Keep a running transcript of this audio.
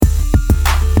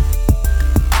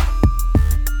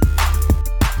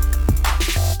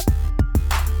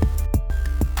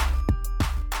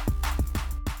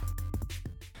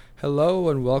Hello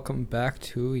and welcome back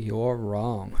to You're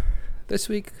Wrong. This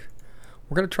week,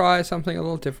 we're going to try something a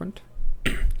little different.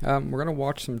 We're going to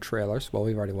watch some trailers. Well,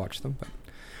 we've already watched them, but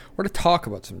we're going to talk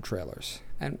about some trailers.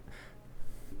 And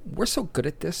we're so good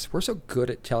at this. We're so good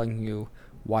at telling you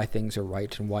why things are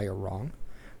right and why you're wrong,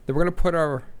 that we're going to put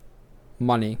our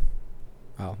money,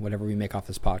 whatever we make off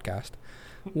this podcast,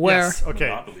 where... Yes,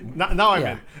 okay. Now I'm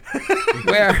in.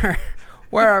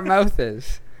 where our mouth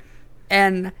is.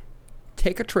 And...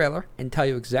 take a trailer and tell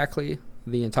you exactly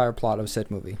the entire plot of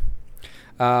said movie.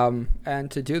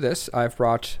 And to do this, I've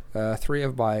brought three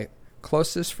of my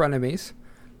closest frenemies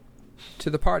to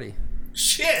the party.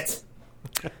 Shit!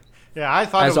 Yeah, I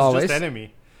thought As it was always, just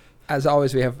enemy. As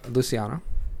always, we have Luciano.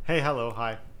 Hey, hello,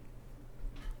 hi.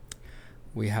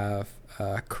 We have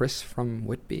Chris from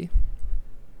Whitby.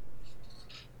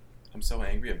 I'm so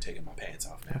angry I'm taking my pants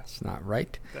off now. That's not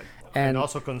right. And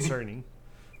also concerning.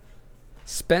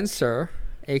 Spencer,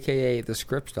 a.k.a. the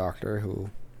Scripts Doctor,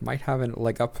 who might have a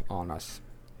leg up on us.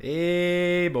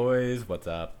 Hey, boys. What's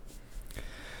up?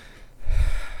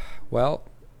 Well,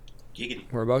 Giggity.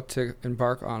 we're about to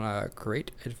embark on a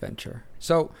great adventure.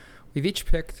 So, we've each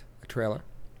picked a trailer,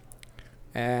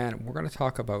 and we're going to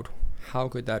talk about how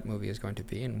good that movie is going to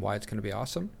be and why it's going to be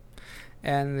awesome.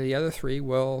 And the other three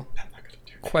will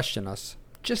question us,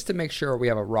 just to make sure we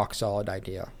have a rock-solid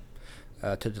idea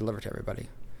to deliver to everybody.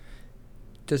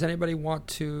 Does anybody want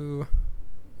to...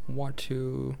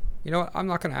 You know what? I'm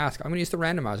not going to ask. I'm going to use the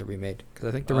randomizer we made, because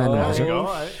I think the randomizer... There you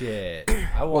go. Shit.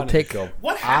 I want take- to go.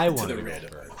 What happened to the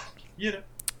randomizer? You know.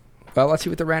 Well, let's see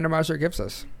what the randomizer gives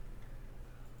us.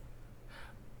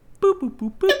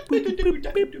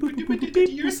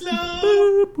 You're slow.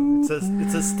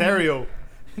 It's a stereo.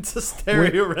 It's a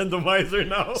stereo randomizer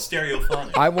now.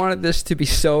 Stereophonic. I wanted this to be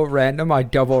so random, I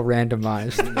double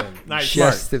randomized. Nice.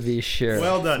 Just to be sure.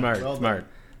 Well done. Smart, well smart.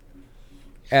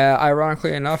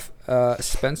 Ironically enough,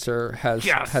 Spencer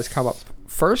has come up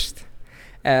first.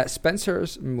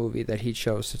 Spencer's movie that he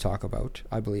chose to talk about,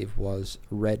 I believe, was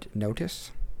Red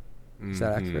Notice. Is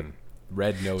that accurate?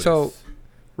 Red Notice. So,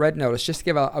 Red Notice, just to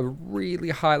give a really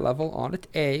high level on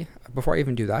it. Before I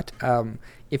even do that,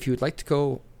 if you would like to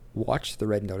go watch the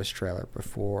Red Notice trailer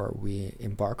before we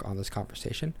embark on this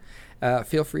conversation,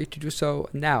 feel free to do so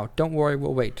now. Don't worry,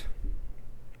 we'll wait.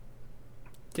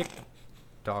 Tick,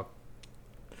 tock,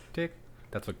 tick.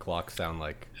 That's what clocks sound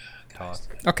like. Talk.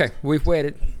 Okay, we've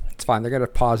waited. It's fine. They're going to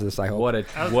pause this, I hope. What a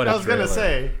I what a was going to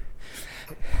trailer. say.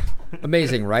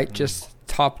 Amazing, right? Just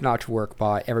top-notch work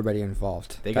by everybody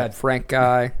involved. They That got- Frank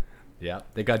guy Yeah,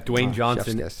 they got Dwayne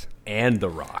Johnson chef's kiss. and The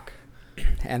Rock.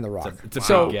 And The Rock. It's a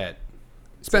So, big get.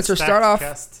 Spencer, Stacked start off,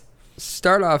 cast.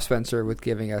 Spencer, with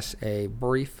giving us a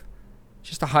brief,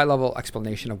 just a high-level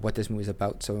explanation of what this movie is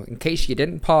about. So in case you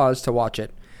didn't pause to watch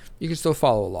it, you can still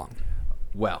follow along.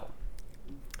 Well,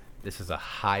 this is a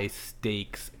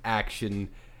high-stakes action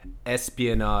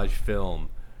espionage film.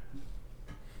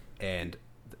 And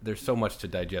there's so much to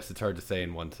digest, it's hard to say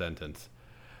in one sentence.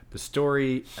 The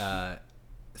story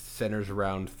centers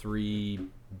around three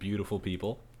beautiful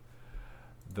people.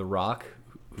 The Rock,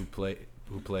 who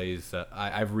plays...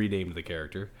 I've renamed the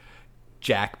character.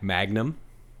 Jack Magnum.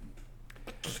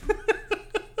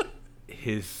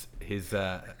 His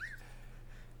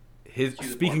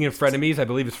speaking of frenemies, I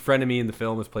believe his frenemy in the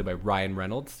film is played by Ryan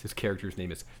Reynolds. His character's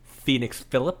name is Phoenix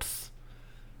Phillips.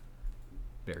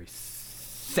 Very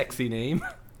sexy name.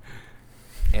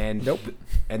 And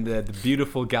and the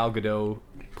beautiful Gal Gadot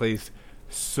plays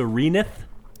Serenith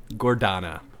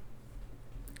Gordana.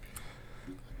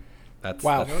 That's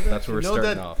Wow. that's where we're starting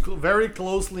that off. very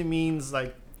closely means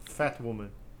like fat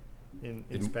woman in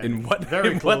Spanish. In what Very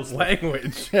in what closely.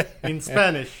 language? In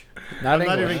Spanish. Not I'm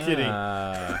not English. even kidding.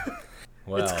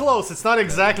 Well, It's close. It's not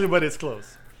exactly, but it's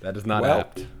close. That is not Well,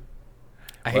 apt.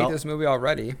 I Well- hate this movie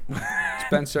already.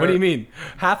 Spencer. What do you mean?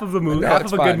 Half of the movie, No, half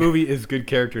it's of a fine. good movie is good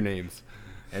character names,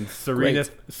 and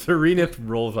Serenith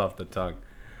rolls off the tongue.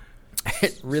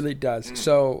 It really does.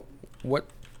 So,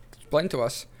 explain to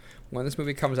us when this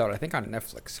movie comes out. I think on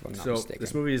Netflix, if I'm not So mistaken.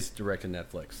 this movie is direct to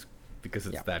Netflix because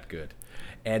it's Yeah. that good,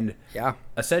 and Yeah.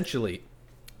 essentially,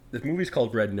 this movie's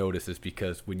called Red Notice is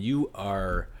because when you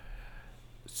are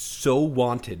so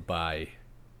wanted by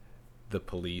the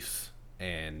police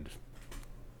and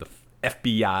the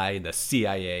FBI and the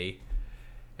CIA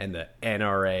and the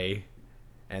NRA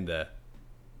and the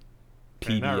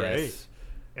PBS.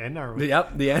 NRA.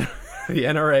 Yep, the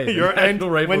NRA. the National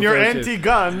Rifle When you're Association.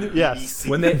 anti-gun, yes.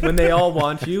 when they all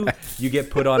want you, you get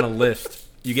put on a list.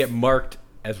 You get marked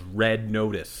as Red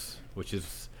Notice, which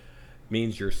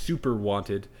means you're super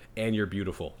wanted and you're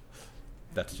beautiful.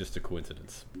 That's just a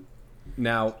coincidence.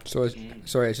 Now,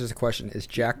 Sorry, it's just a question. Is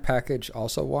Jack Package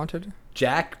also wanted?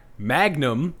 Jack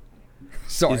Magnum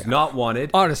Sorry. is not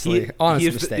wanted. Honest he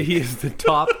mistake. He is the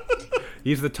top.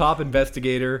 He's the top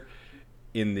investigator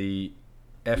in the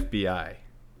FBI,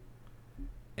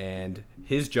 and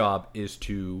his job is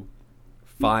to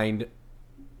find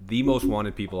the most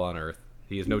wanted people on Earth.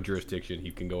 He has no jurisdiction.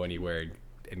 He can go anywhere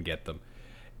and get them,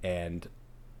 and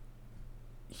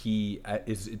he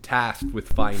is tasked with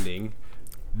finding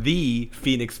the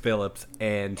Phoenix Phillips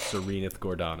and Serenith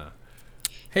Gordana.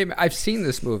 Hey, man, I've seen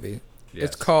this movie. Yes.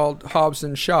 It's called Hobbs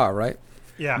and Shaw, right?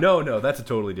 Yeah. No, that's a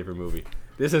totally different movie.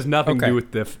 This has nothing to Okay. do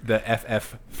with the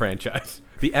FF franchise.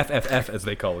 The FFF, as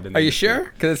they call it. In the Are you industry.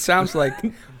 sure? Because it sounds like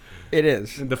it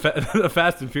is. The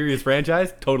Fast and Furious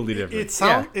franchise, totally different. It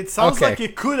sounds Okay. like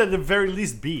it could at the very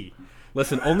least be.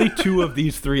 Listen, only 2 of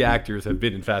these 3 actors have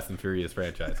been in Fast and Furious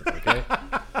franchises, okay?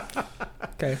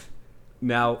 Okay,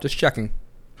 Now, just checking.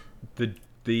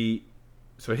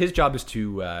 so his job is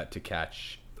to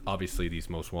catch, obviously, these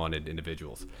most wanted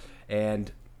individuals.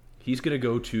 And he's going to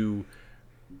go to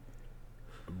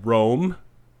Rome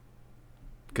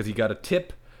because he got a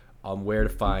tip on where to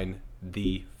find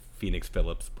the Phoenix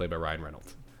Phillips, played by Ryan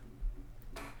Reynolds.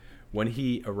 When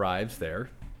he arrives there,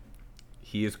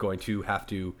 he is going to have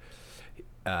to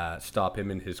stop him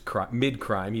in his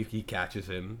mid-crime. He catches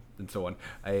him and so on.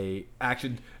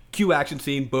 Action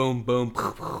scene, boom, boom,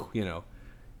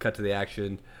 cut to the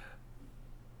action.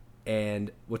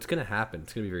 And what's going to happen,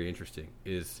 it's going to be very interesting,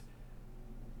 is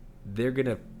they're going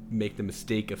to make the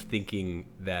mistake of thinking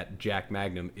that Jack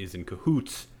Magnum is in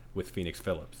cahoots with Phoenix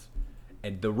Phillips.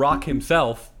 And The Rock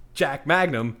himself, Jack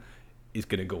Magnum, is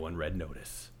going to go on red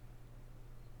notice.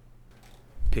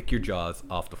 Pick your jaws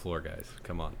off the floor, guys.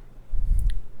 Come on.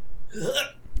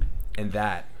 And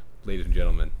that, ladies and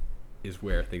gentlemen, is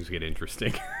where things get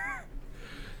interesting.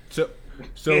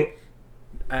 So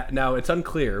now it's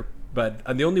unclear, but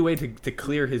the only way to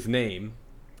clear his name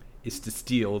is to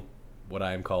steal what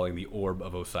I am calling the Orb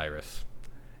of Osiris.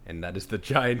 And that is the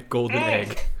giant golden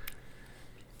egg.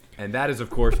 And that is, of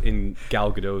course, in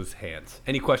Gal Gadot's hands.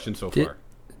 Any questions so far?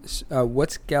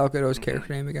 What's Gal Gadot's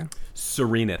character name again?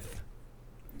 Serenith.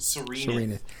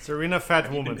 Serena. Serena, fat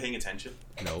Have you woman. been paying attention?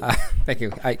 No. Thank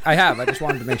you. I have. I just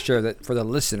wanted to make sure that for the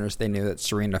listeners, they knew that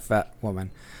Serena Fat Woman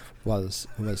was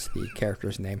the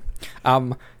character's name.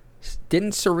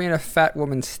 Didn't Serena Fat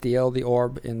Woman steal the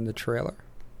orb in the trailer?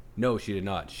 No, she did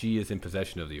not. She is in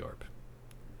possession of the orb.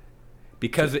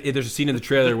 Because there's a scene in the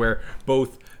trailer where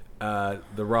both The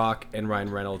Rock and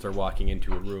Ryan Reynolds are walking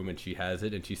into a room and she has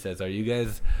it and she says, "Are you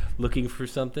guys looking for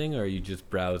something or are you just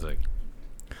browsing?"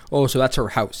 Oh, so that's her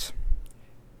house.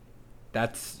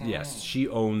 Yes, she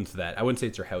owns that. I wouldn't say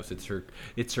it's her house.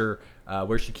 It's her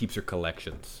where she keeps her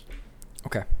collections.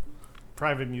 Okay.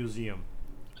 Private museum.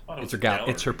 I thought it It's was her a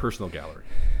gallery. It's her personal gallery.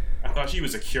 I thought she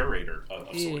was a curator of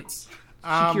sorts.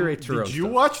 She curates her own Did you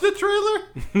stuff. watch the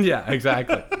trailer? Yeah,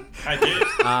 exactly. I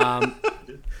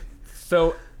did.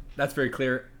 So that's very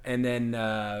clear. And then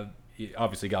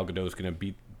obviously Gal Gadot is going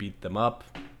to beat them up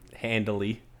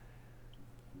handily.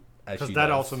 Because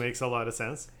that also makes a lot of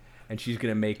sense. And she's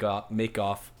going to make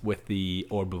off with the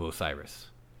Orb of Osiris.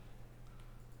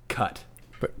 Cut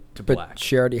to black. But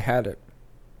she already had it.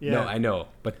 Yeah. No, I know.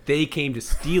 But they came to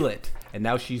steal it, and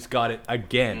now she's got it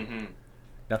again. Mm-hmm.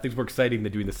 Nothing's more exciting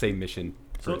than doing the same mission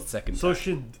for a second So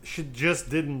time. she just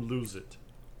didn't lose it.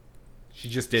 She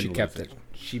just didn't She kept lose it.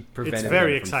 She prevented It's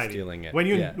very them from exciting. stealing it. When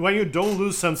you Yeah. when you don't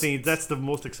lose something, that's the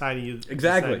most exciting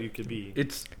Exactly. you could be.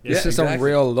 It's This is some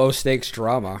real low stakes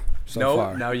drama so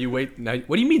far. Now you wait. Now,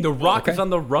 what do you mean? The Rock Okay. is on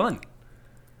the run.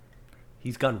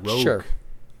 He's gone rogue. Sure.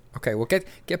 Okay, well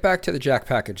get back to the Jack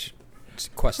Package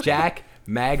question. Jack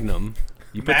Magnum.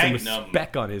 You put some Magnum.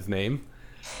 respect on his name.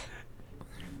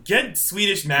 Get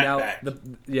Swedish Matt Now, back.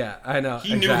 yeah, I know.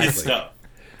 He knew his stuff.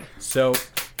 So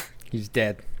He's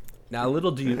dead. now,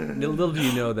 little do you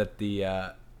know that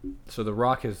the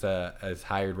Rock has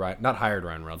hired not hired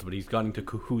Ryan Reynolds, but he's gone into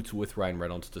cahoots with Ryan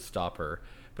Reynolds to stop her.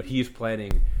 But he is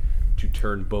planning to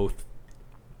turn both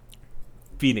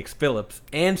Phoenix Phillips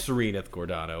and Serenith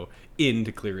Gordano in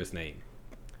to clear his name,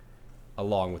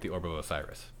 along with the Orb of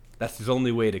Osiris. That's his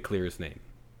only way to clear his name,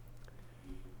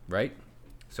 right?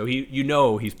 So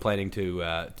he's planning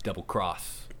to double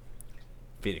cross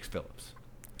Phoenix Phillips.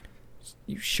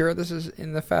 You sure this is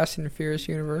in the Fast and Furious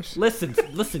universe? Listen,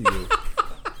 you.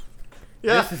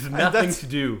 Yeah, This has and nothing that's- to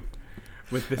do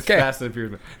with this Okay. Fast and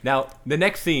Furious. Now, the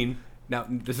next scene. Now,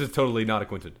 this is totally not a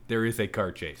coincidence. There is a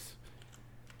car chase,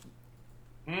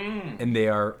 and they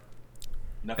are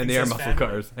Nothing muscle says family.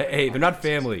 cars. Hey, they're not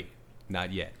family,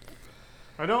 not yet.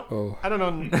 I don't. Oh. I don't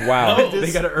know. Wow. None of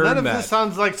They gotta earn None of that. this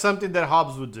sounds like something that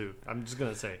Hobbs would do. I'm just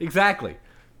gonna say. Exactly.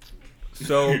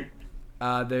 So,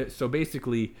 so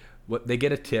basically, what they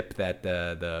get a tip that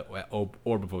the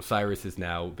Orb of Osiris has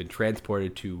now been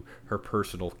transported to her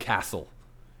personal castle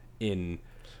in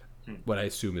what I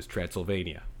assume is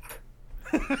Transylvania.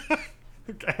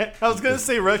 Okay. I was gonna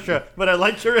say Russia, but I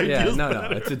like your Yeah, ideas. no,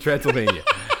 better. it's in Transylvania.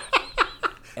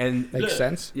 And Makes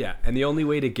sense. yeah, and the only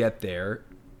way to get there,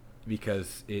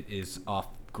 because it is off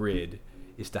grid,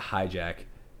 is to hijack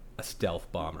a stealth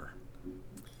bomber,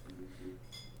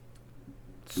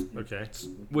 Okay.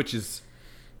 which is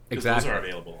 'Cause exactly those are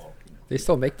available. They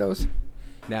still make those?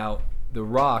 now. The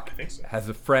Rock think so. has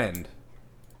a friend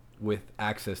with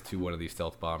access to one of these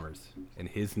stealth bombers, and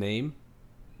his name,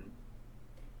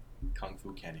 Kung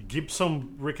Fu Kenny.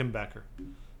 Gibson Rickenbacker.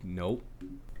 nope,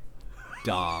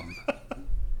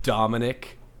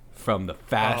 Dominic from the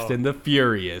Fast Oh. and the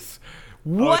Furious. Oh,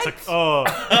 What? it's a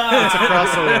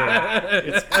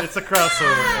crossover. It's a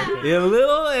crossover. Okay. A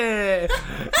little,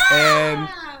 and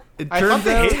it I thought turns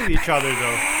they out. hated each other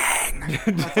though. I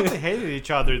thought they hated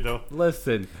each other though.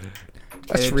 Listen,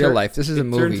 That's it real tur- life. This is a it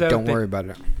movie. turns out Don't that worry about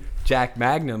it. Jack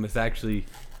Magnum is actually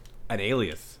an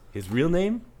alias. His real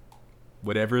name,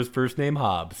 whatever his first name,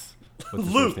 Hobbs. What's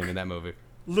his Luke. first name in that movie?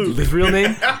 Luke. His real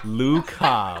name, Luke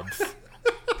Hobbs.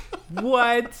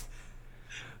 What?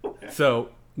 So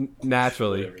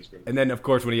naturally, Whatever his real name. and then of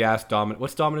course when he asked Dominic,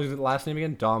 what's Dominic's last name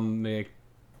again? Dominic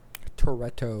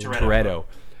Toretto. Toretto.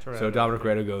 So Toretto. Dominic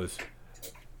Toretto goes,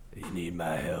 "You need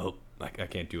my help." Like I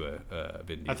can't do a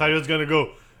Vin I Diesel. thought he was gonna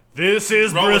go. This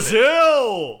is Roll with it.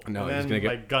 Brazil. No, and he's then, gonna get-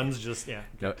 like guns. Just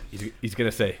No, he's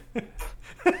gonna say,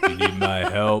 "You need my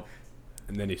help,"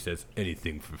 and then he says,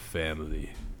 "Anything for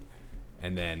family,"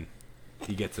 and then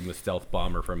he gets him a stealth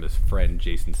bomber from his friend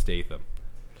Jason Statham.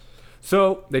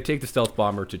 So they take the stealth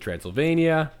bomber to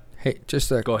Transylvania. Hey,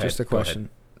 just a Go ahead, just a go ahead.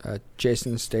 question.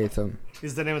 Jason Statham.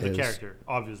 is the name of the Is- character,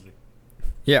 obviously.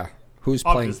 Yeah. Who's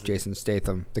playing Obviously. Jason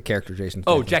Statham? The character Jason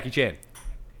Statham. Oh, Jackie Chan.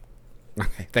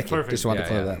 Okay, thank you. Perfect. Just wanted to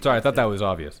clear that. Sorry, I thought that was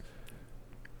obvious.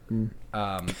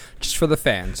 Just for the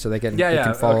fans, so they can Yeah, they yeah.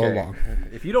 can follow okay. along.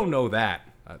 If you don't know that,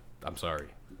 I'm sorry,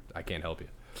 I can't help you.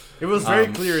 It was very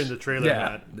clear in the trailer.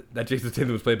 Yeah, that Jason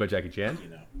Statham was played by Jackie Chan. You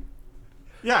know.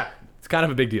 Yeah. It's kind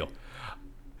of a big deal.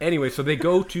 Anyway, so they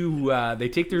go to they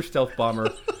take their stealth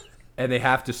bomber and they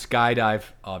have to skydive,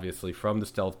 obviously, from the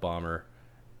stealth bomber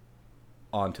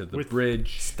onto the With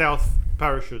bridge Stealth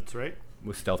parachutes, right?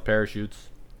 with stealth parachutes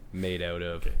made out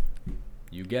of,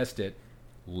 you guessed it,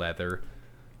 leather,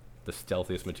 the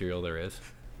stealthiest material there is.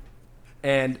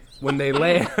 And when they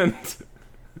land,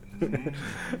 and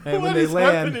when What they is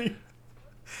land, happening?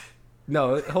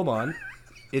 no, hold on,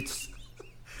 it's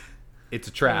a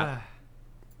trap.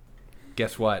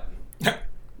 Guess what?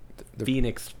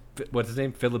 Phoenix, what's his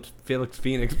name? Felix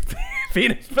Phoenix,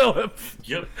 Phoenix Phillips.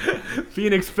 Yep.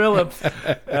 Phoenix Phillips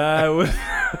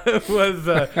was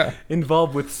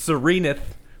involved with Serenith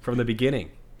from the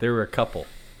beginning. They were a couple.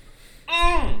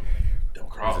 Don't It was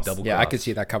cross. a double Yeah, I cross. could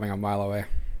see that coming a mile away.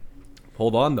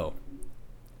 Hold on though.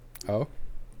 Oh,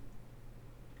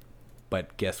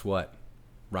 But guess what?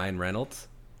 Ryan Reynolds,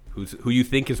 who you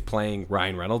think is playing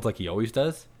Ryan Reynolds like he always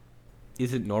does,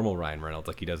 isn't normal Ryan Reynolds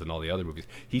like he does in all the other movies.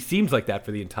 He seems like that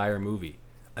for the entire movie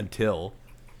until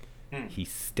he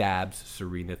stabs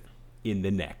Serenith in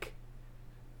the neck,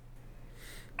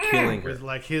 killing her. With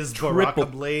like his Triple- Baraka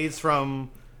blades from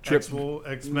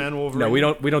X-Men Wolverine.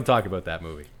 No, we don't talk about that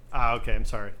movie. Ah, okay. I'm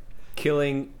sorry.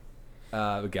 Killing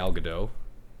Gal Gadot.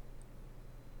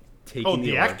 Taking Oh,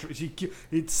 the orb. actress.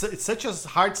 It's such a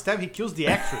hard stab. He kills the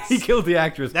actress. He killed the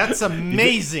actress. That's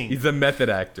amazing. He's a method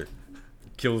actor.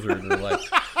 Kills her in real life.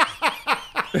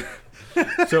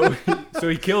 so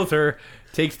he kills her,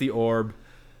 takes the orb,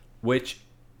 which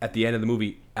at the end of the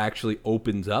movie actually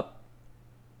opens up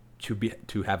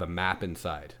to have a map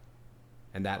inside,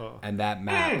 and that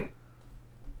map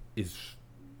is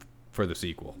for the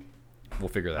sequel. We'll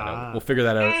figure that out. We'll figure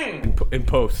that out in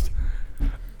post.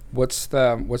 what's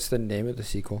the name of the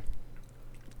sequel?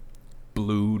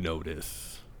 Blue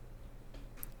Notice.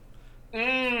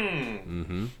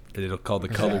 Mm-hmm. It'll call the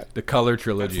color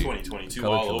trilogy. That's 2022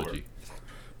 Color all trilogy.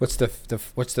 What's the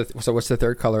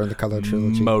third color in the color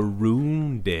trilogy?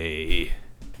 Maroon Day.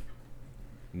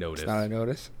 Notice. It's not a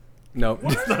notice. No,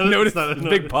 notice. not a Big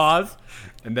notice. pause,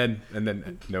 and then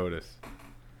notice.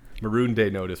 Maroon Day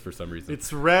notice for some reason.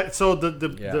 It's red. So the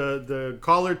Yeah. the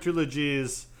color trilogy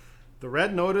is the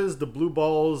red notice, the blue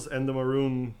balls, and the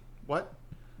maroon. What?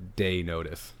 Day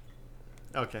notice.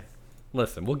 Okay.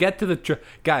 Listen, we'll get to the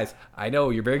guys. I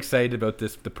know you're very excited about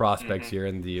the prospects here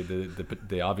and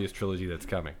the obvious trilogy that's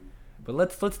coming. But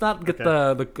let's not get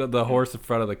the horse in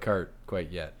front of the cart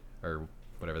quite yet, or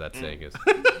whatever that saying is.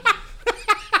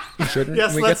 Shouldn't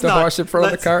Yes, we get let's the not. horse in front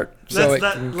of the cart so it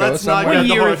let's can not- go let's not somewhere? get What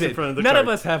the year horse is in it? front of the None cart.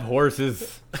 of us have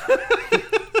horses.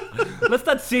 Let's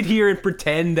not sit here and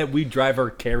pretend that we drive our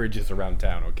carriages around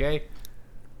town, okay?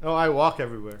 Oh, I walk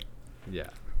everywhere. Yeah.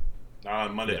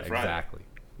 On Monday to Friday.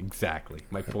 Exactly.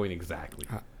 My point exactly.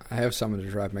 I have someone to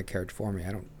drive my carriage for me.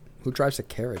 I don't. Who drives a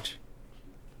carriage?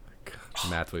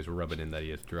 Matt's always rubbing in that he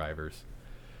has drivers.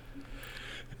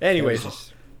 Anyways,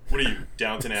 What are you,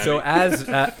 Downton Abbey? so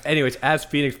as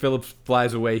Phoenix Phillips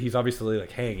flies away, he's obviously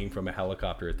like hanging from a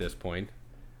helicopter at this point,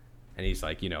 and he's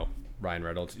like, Ryan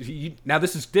Reynolds. Now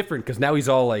this is different because now he's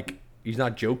all like, he's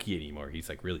not jokey anymore. He's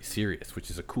like really serious, which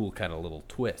is a cool kind of little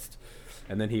twist.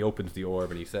 And then he opens the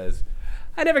orb and he says,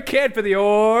 "I never cared for the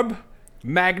orb,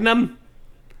 Magnum.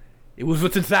 It was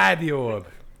what's inside the orb.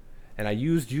 And I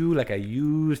used you like I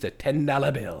used a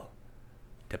 $10 bill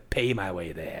to pay my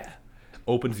way there."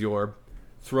 Opens the orb,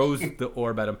 throws the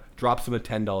orb at him, drops him a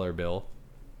 $10 bill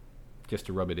just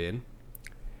to rub it in.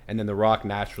 And then The Rock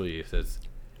naturally says,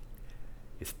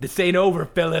 "This ain't over,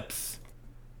 Phillips.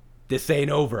 This ain't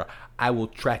over. I will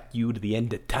track you to the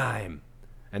end of time."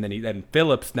 And then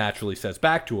Phillips naturally says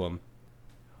back to him,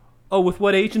 "Oh, with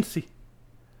what agency?"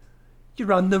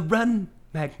 "You're on the run,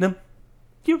 Magnum.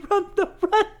 You're on the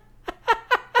run."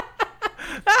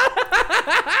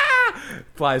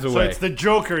 Flies away. So it's the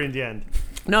Joker in the end.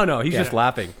 No, he's just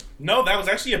laughing. No, that was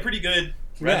actually a pretty good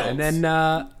Reynolds.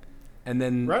 Yeah, and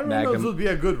then Ryan Reynolds Magnum would be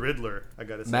a good Riddler, I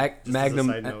gotta say. Just Magnum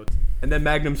as a side note. and then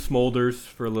Magnum smolders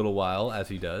for a little while as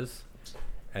he does.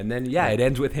 And then it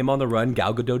ends with him on the run,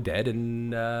 Gal Gadot dead, and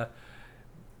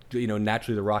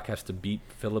naturally The Rock has to beat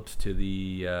Phillips to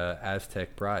the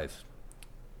Aztec prize.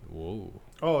 Whoa.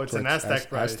 Oh, it's an Aztec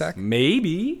prize. Aztec?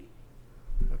 Maybe.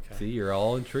 Okay. See, you're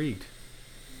all intrigued.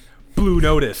 Blue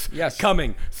Notice. Yes.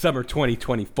 Coming summer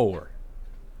 2024.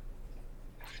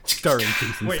 Starring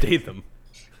Jason Wait. Statham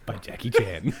by Jackie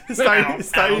Chan.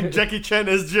 Starring Jackie Chan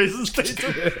as Jason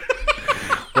Statham.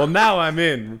 Well, now I'm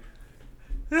in.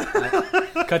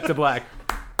 Cut to black.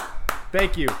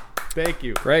 Thank you.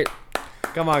 Great.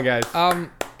 Come on, guys.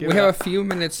 We it have up. a few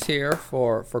minutes here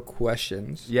for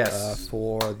questions. Yes.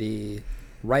 For the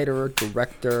writer,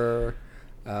 director,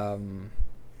 of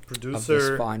Producer.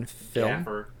 this fine film.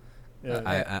 Gaffer.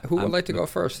 Yeah. Who would like to go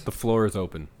first? The floor is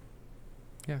open.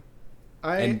 Yeah.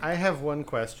 I have one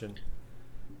question.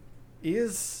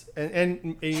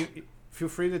 And you, feel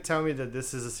free to tell me that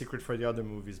this is a secret for the other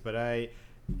movies, but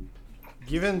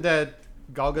given that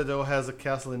Gal Gadot has a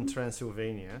castle in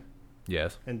Transylvania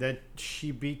Yes. and that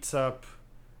she beats up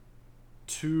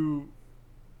two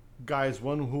guys,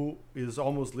 one who is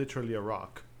almost literally a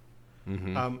rock,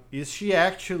 is she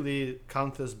actually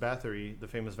Countess Bathory, the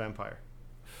famous vampire?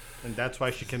 And that's why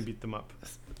she can beat them up.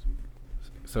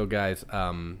 So, guys,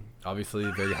 obviously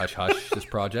very hush hush this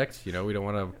project. We don't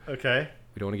want Okay.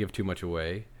 to give too much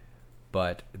away,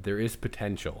 but there is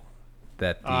potential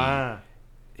that the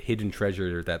hidden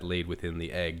treasure that laid within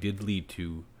the egg did lead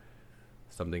to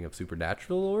something of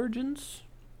supernatural origins.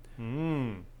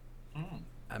 I'm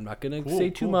not gonna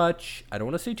say too much. I don't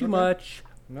want to say too much.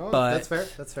 No, But- that's fair.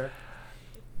 That's fair.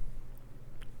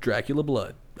 Dracula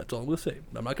blood. That's all I'm gonna say.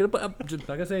 I'm just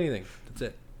not gonna say anything. That's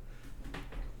it.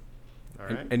 All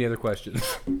right. Any other questions?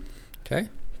 Okay,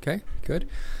 good.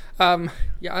 I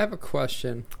have a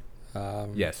question.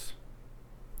 Yes.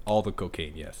 All the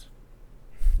cocaine. Yes.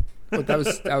 Well, that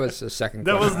was a second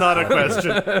That was question. not a question.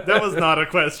 That was not a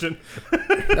question.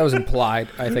 That was implied,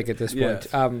 I think, at this point.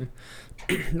 Yes.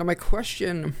 Now, my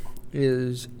question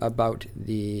is about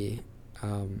the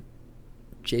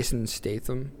Jason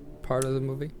Statham part of the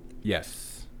movie,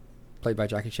 Yes. played by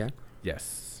Jackie Chan.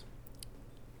 Yes.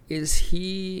 Is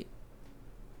he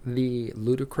the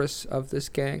ludicrous of this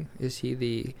gang? Is he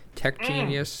the tech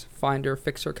genius, finder,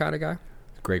 fixer kind of guy?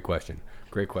 Great question.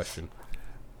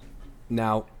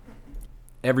 Now,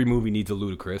 every movie needs a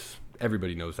ludicrous.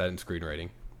 Everybody knows that in screenwriting.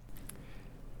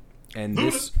 And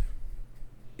this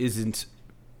isn't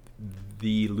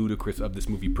the ludicrous of this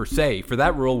movie per se. For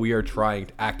that role, we are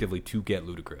trying actively to get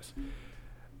ludicrous.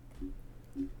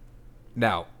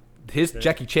 Now,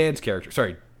 Jackie Chan's character,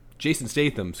 sorry, Jason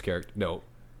Statham's character, no.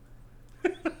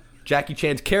 Jackie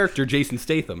Chan's character, Jason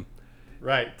Statham,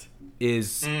 Right.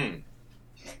 is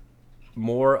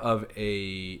more of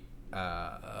a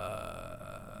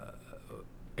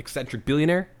eccentric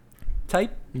billionaire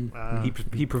type.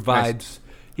 He provides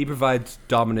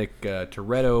Dominic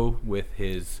Toretto with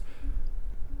his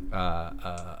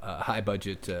high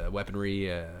budget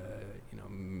weaponry,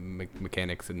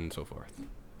 mechanics and so forth.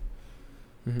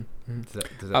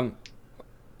 Does that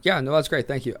Yeah, no, that's great.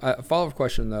 Thank you. A follow-up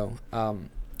question, though.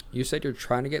 You said you're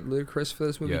trying to get Ludacris for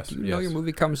this movie. Yes, Do you know your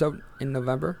movie comes out in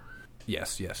November?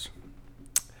 Yes.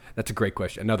 That's a great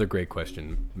question. Another great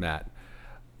question, Matt.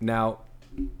 Now,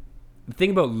 the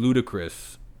thing about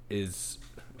Ludacris is,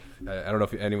 I don't know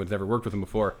if anyone's ever worked with him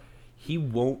before, he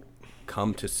won't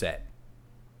come to set.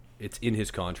 It's in his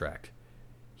contract.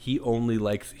 He will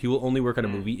only work on a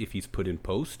movie if he's put in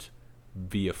post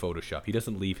via Photoshop. He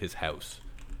doesn't leave his house.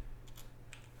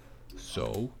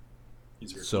 So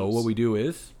what we do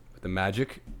is, with the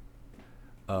magic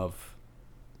of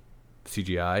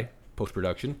CGI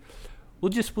post-production, we'll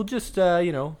just put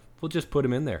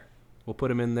him in there. We'll put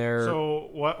him in there. So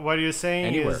what you're saying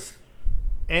anywhere. is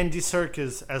Andy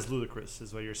Serkis as Ludacris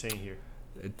is what you're saying here.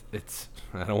 It's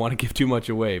I don't want to give too much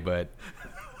away, but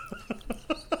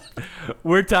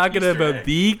we're talking about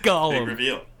the Big Gollum,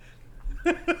 reveal.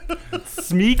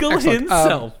 Smeagol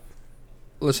himself.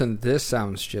 Listen, this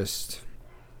sounds just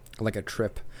like a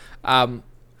trip.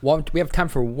 We have time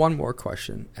for one more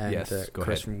question. And Yes, go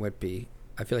Chris ahead. from Whitby,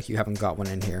 I feel like you haven't got one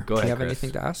in here. Go Do ahead, you have Chris.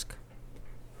 anything to ask?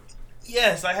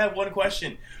 Yes, I have one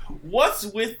question. What's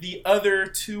with the other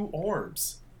two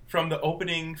orbs from the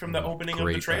opening of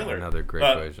the trailer? Another great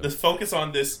question. The focus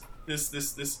on this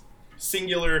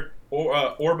singular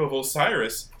orb of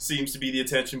Osiris seems to be the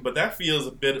attention, but that feels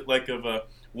a bit like of a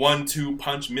 1-2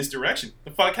 punch misdirection.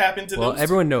 The fuck happened to Well, those?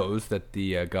 everyone knows that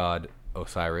the god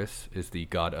Osiris is the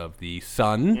god of the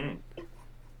sun,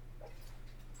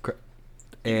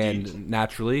 and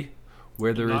naturally,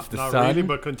 where there is the not sun. really,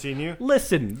 but continue.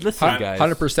 Listen, guys.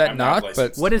 100% I'm not, not but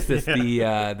licensed. What is this? The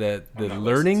I'm not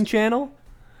learning licensed. channel?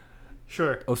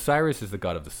 Sure. Osiris is the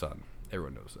god of the sun.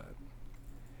 Everyone knows that.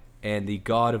 And the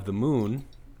god of the moon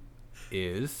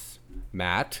is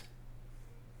Matt.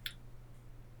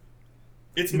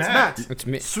 It's It's Matt. Matt. it's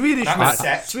me. Swedish Not Matt.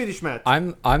 Matt. Swedish Matt.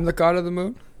 I'm the god of the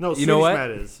moon? No, You Swedish know what?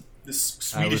 Matt is. The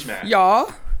Swedish Matt. Yeah,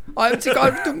 I'm the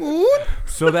god of the moon.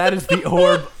 So that is the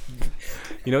orb.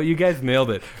 You guys nailed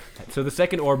it. So the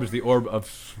second orb is the orb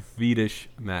of Swedish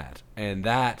Matt, and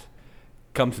that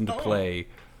comes into play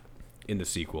in the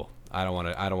sequel. I don't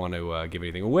want to give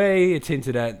anything away. It's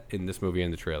hinted at in this movie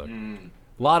and the trailer.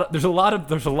 There's a lot of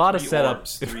Three setups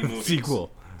orbs, in three the movies.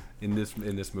 sequel in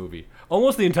this movie.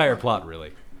 Almost the entire plot,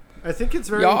 really. I think it's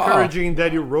very Yeah. encouraging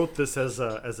that you wrote this as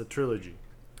a trilogy.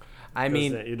 I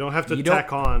mean, You don't have to you don't-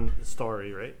 tack on a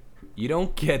story, right? you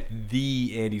don't get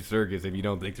the Andy Serkis if you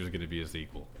don't think there's going to be a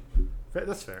sequel.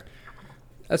 That's fair.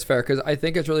 That's fair, because I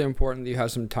think it's really important that you have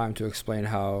some time to explain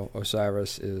how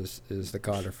Osiris is the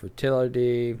god of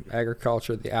fertility,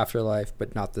 agriculture, the afterlife,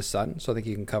 but not the sun. So I think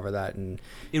you can cover that In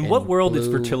what world is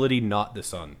blue- fertility not the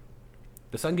sun?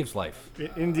 The sun gives life.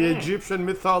 In the Egyptian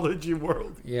mythology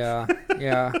world. Yeah.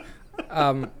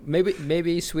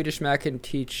 Maybe Swedish Matt can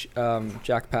teach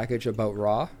Jack Package about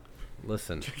Raw.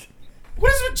 Listen,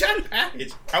 What is with Jack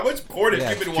Package? How much porn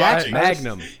have you been Jack watching?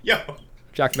 Magnum. Yo,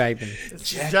 Jack Magnum.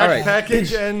 Jack All right.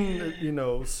 Package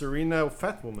and Serena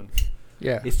Fat Woman.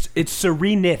 Yeah. It's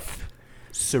Serenith.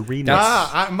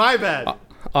 Serenith. My bad.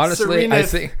 Honestly, Serena I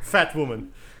think Fat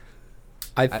Woman.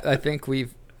 I think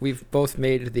we've both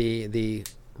made the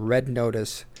Red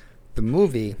Notice the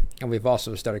movie, and we've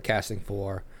also started casting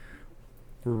for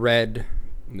Red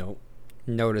No.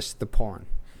 Notice the porn.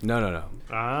 No.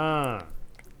 Ah.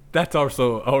 That's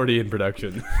also already in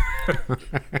production.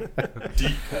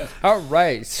 All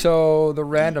right, so the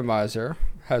randomizer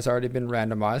has already been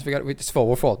randomized. It's full.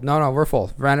 We're full. No, we're full.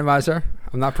 Randomizer.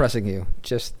 I'm not pressing you.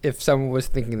 Just if someone was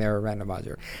thinking they were a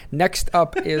randomizer. Next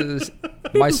up is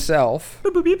myself.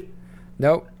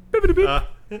 Nope.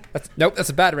 That's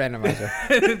a bad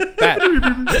randomizer. Bad.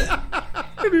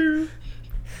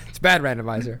 It's a bad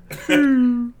randomizer.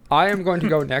 I am going to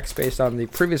go next based on the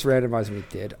previous randomizer we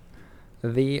did.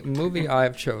 The movie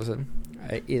I've chosen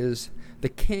is The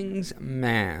King's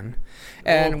Man.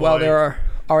 And while there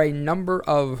are a number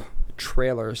of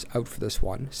trailers out for this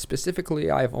one, specifically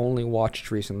I've only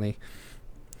watched recently,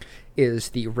 is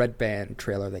the Red Band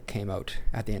trailer that came out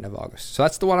at the end of August. So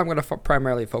that's the one I'm going to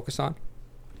primarily focus on.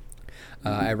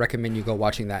 I recommend you go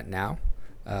watching that now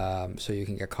so you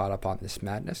can get caught up on this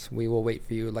madness. We will wait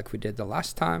for you like we did the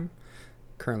last time.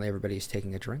 Currently everybody's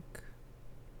taking a drink.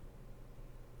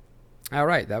 All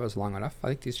right, that was long enough. I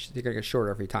think they're going to get shorter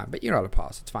every time, but you know how to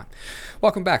pause. It's fine.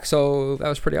 Welcome back. So that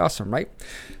was pretty awesome, right?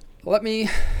 Let me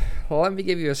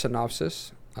give you a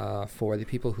synopsis for the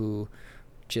people who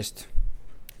just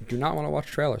do not want to watch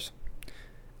trailers.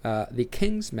 The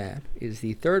King's Man is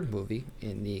the third movie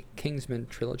in the Kingsman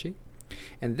trilogy,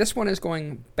 and this one is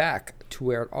going back to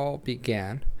where it all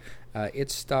began.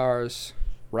 It stars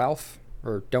Ralph,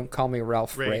 or Don't Call Me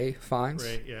Ralph Ray Fiennes.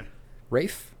 Ray, yeah.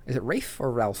 Rafe. Is it Rafe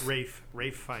or Ralph? Rafe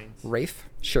Fiennes. Rafe?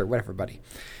 Sure, whatever, buddy.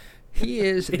 He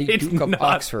is the It's Duke of not-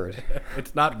 Oxford.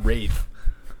 It's not Rafe.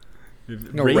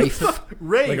 No, Rafe.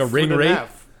 Rafe, Like a ring with an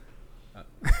Rafe?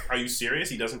 F. Are you serious?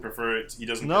 He doesn't prefer it. He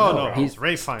doesn't. No, prefer no, Ralph.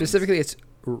 Rafe Fiennes. Specifically, it's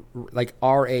like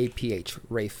R-A-P-H.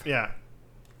 Rafe. Yeah.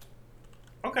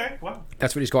 Okay, well,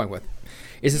 That's what he's going with.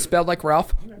 Is it spelled like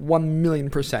Ralph?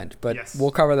 1,000,000%. But Yes. we'll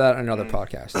cover that in another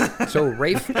podcast. So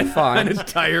Rafe An Fiennes,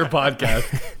 entire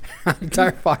podcast.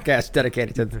 entire podcast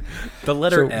dedicated to The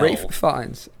letter so L. Rafe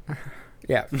Fiennes.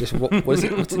 Yeah, just what's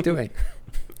it doing?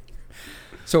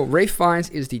 So Rafe Fiennes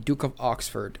is the Duke of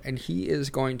Oxford, and he is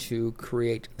going to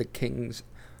create the King's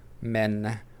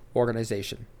Men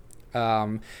organization.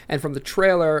 And from the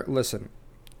trailer, listen.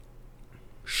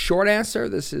 Short answer: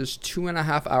 this is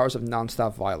 2.5 hours of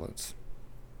nonstop violence.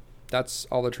 That's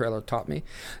all the trailer taught me.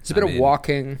 It's a bit of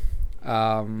walking.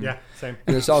 Yeah, same.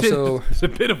 And there's also There's a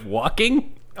bit of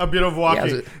walking. A bit of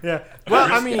walking. Yeah.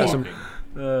 Well, I mean,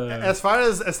 as far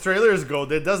as trailers go,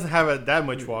 it doesn't have that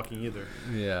much walking either.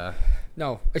 Yeah.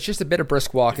 no, it's just a bit of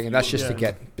brisk walking, and that's just to Yeah.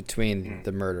 get between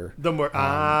the murder.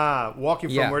 Walking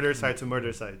from yeah. murder side to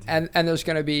murder side. And there's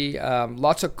going to be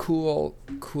lots of cool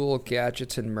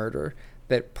gadgets in murder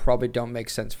that probably don't make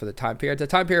sense for the time period. The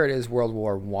time period is World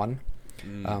War One.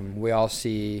 We all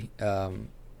see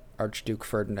Archduke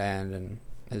Ferdinand and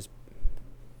his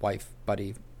wife,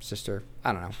 buddy, sister.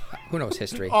 I don't know. Who knows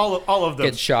history? All of them.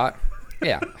 Get shot.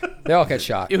 Yeah, they all get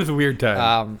shot. It was a weird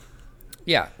time.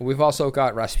 Yeah, we've also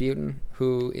got Rasputin,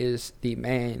 who is the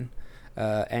main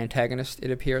antagonist,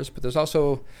 it appears. But there's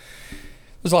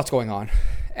lots going on.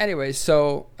 Anyways,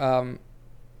 so the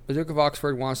Duke of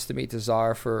Oxford wants to meet the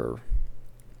Tsar for,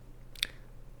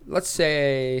 let's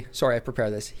say, sorry, I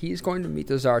prepared this. He's going to meet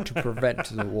the Tsar to prevent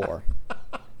the war.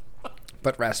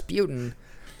 But Rasputin,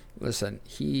 listen,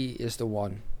 he is the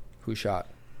one who shot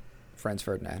Franz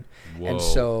Ferdinand. Whoa. And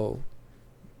so,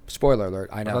 spoiler alert,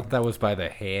 I I know. thought that was by the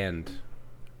hand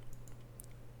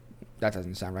That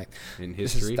doesn't sound right. in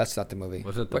history. That's not the movie.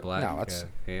 Was it the What? black No, that's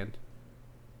hand?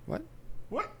 what?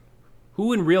 What?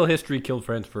 Who in real history killed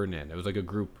Franz Ferdinand? It was like a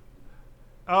group.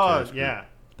 Oh, Terrorist group. yeah.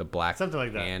 The black Something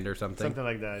like that. hand or something. Something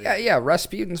like that. Yeah,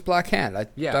 Rasputin's black hand. I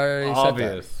Yeah, already said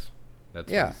obvious.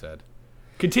 That's Yeah. what he said.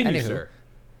 Continue, Anywho. sir.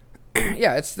 that.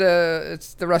 Yeah, it's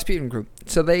the Rasputin group.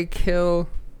 So they kill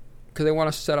because they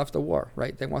want to set off the war,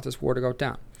 right? They want this war to go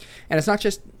down, and it's not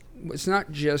just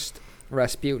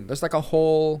Rasputin. There's like a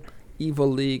whole evil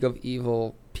league of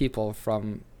evil people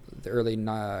from the early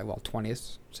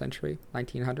 20th century,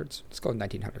 1900s. Let's go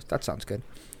 1900s. That sounds good.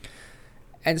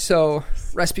 And so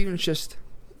Rasputin's just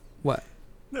what?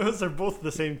 Those are both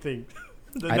the same thing.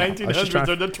 The I know. I was just 1900s trying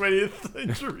or the 20th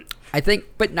century. I think,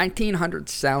 but 1900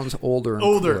 sounds older and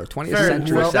Older. cooler. 20th Fair.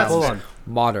 century Well, that's sounds fair.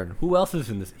 modern. Who else is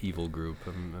in this evil group?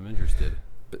 I'm interested.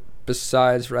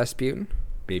 Besides Rasputin,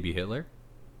 Baby Hitler?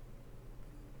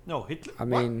 No, Hitler. I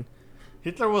what? mean,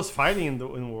 Hitler was fighting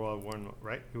in World War I,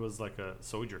 right? He was like a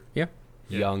soldier. yeah,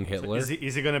 Young So Hitler? is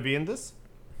he going to be in this?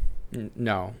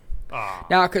 No, Ah.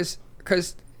 now because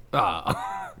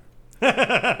Ah.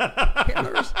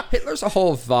 Hitler's a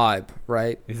whole vibe,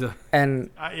 right? He's a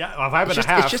And Yeah, a vibe It's and just-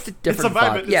 a half. it's just a different it's a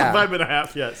vibe. vibe. It's Yeah. a vibe and a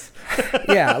half. Yes.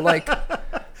 yeah, like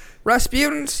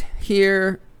Rasputin's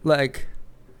here, like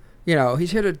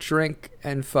he's here to drink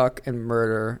and fuck and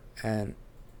murder, and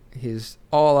he's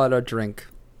all out of drink,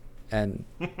 and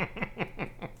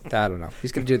I don't know.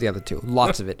 He's gonna do the other two.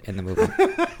 Lots of it in the movie.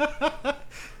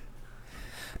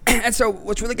 And so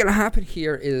what's really gonna happen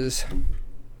here is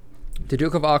the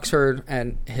Duke of Oxford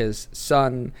and his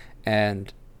son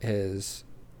and his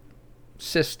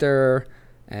sister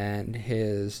and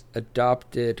his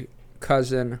adopted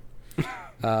cousin. his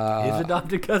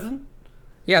adopted cousin?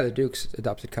 Yeah, the Duke's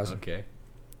adopted cousin. Okay.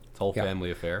 It's a whole Yeah.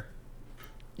 family affair.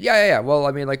 Yeah. Well,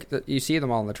 I mean, like you see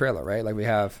them all in the trailer, right? Like we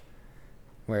have,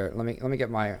 let me get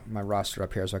my roster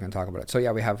up here so I can talk about it. So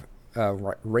yeah, we have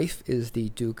Rafe is the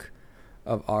Duke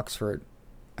of Oxford,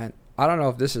 and I don't know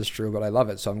if this is true, but I love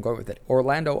it, so I'm going with it.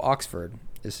 Orlando Oxford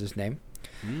is his name.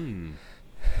 And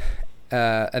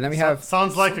then we have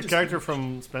Sounds like a character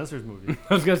from Spencer's movie.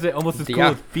 I was going to say almost as cool Yeah,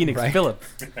 as Phoenix right. Phillips.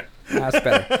 that's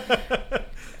better.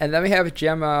 And then we have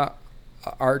Gemma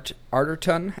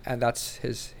Arterton, and that's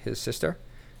his sister.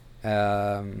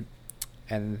 And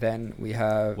then we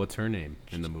have What's her name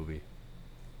in the movie?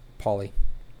 Polly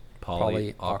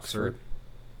Oxford.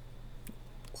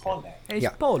 Paulette. It's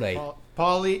Yeah. Polly.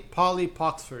 Polly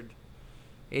Poxford.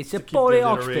 It's a keep the Polly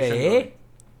Oxford, alliteration eh? going.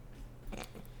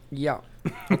 Yeah.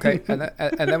 Okay. and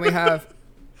then we have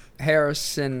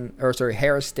Harris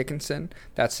Dickinson.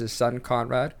 That's his son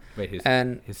Conrad. Wait,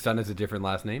 And his son has a different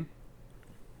last name?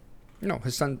 no,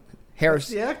 his son What's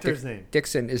the actor's name?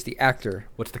 Dixon is the actor.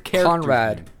 What's the character's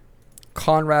name?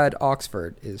 Conrad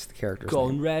Oxford is the character's name.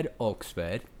 Conrad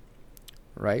Oxford.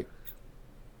 Right?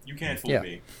 You can't fool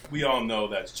me. We all know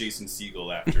that's Jason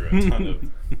Segel after a ton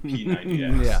of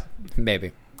P90X. Yeah.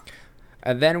 Maybe.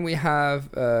 And then we have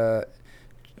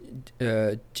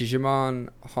Digimon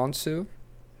Hansu.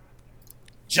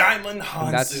 Jaimon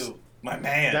Hansu, my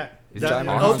man. That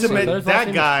Jaimon ultimate Hansu.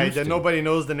 that guy that nobody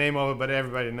knows the name of it, but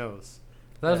everybody knows.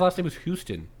 I thought his last name was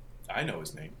Houston. I know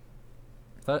his name.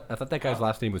 I thought that guy's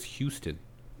last name was Houston.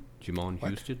 Jimon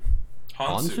Houston?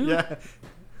 Hansu. Yeah.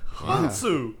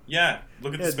 Hansu. Yeah,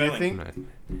 look at the spelling.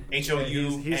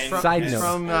 H-O-U. He's Side note.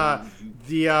 from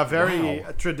the very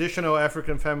traditional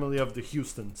African family of the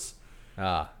Houstons.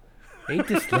 Ain't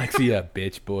dyslexia a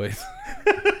bitch, boys?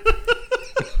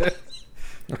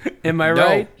 Am I No.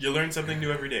 right? You learn something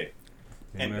new every day.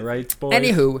 Am I right, boys?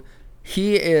 Anywho,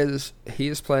 he is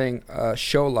playing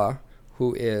Shola,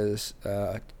 who is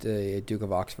the Duke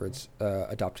of Oxford's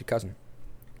adopted cousin.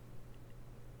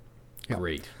 Yeah.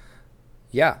 Great.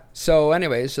 Yeah. So,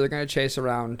 anyways, they're going to chase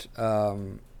around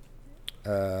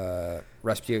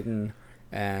Rasputin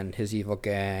and his evil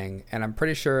gang, and I'm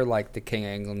pretty sure like the King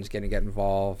of England's going to get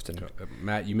involved. And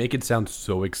Matt, you make it sound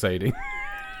so exciting.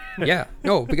 yeah,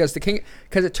 no, because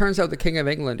it turns out the King of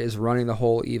England is running the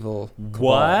whole evil cabal.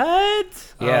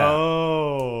 What? Yeah.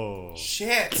 Oh.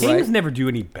 Shit. Kings Right. never do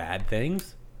any bad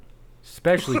things,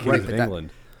 especially Kings Right, of but that-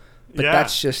 England. But Yeah.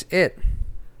 that's just it.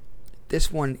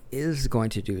 This one is going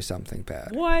to do something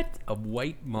bad. What? A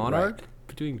white monarch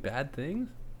doing bad things?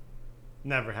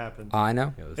 Never happened. I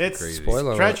know. Yeah, this is It's crazy.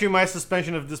 Spoiler stretching my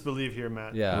suspension of disbelief here,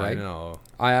 Matt. Yeah, Right. I know.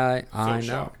 I So know.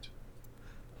 shocked.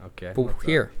 Okay. But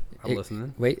here, I'm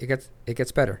listening. Wait, it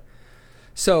gets better.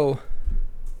 So,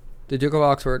 the Duke of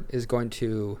Oxford is going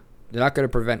to. They're not going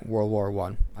to prevent World War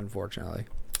I, unfortunately.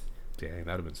 Dang, that'd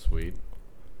have been sweet.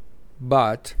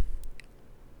 But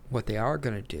what they are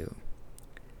going to do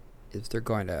is they're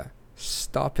going to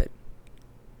stop it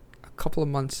a couple of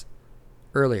months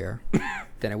earlier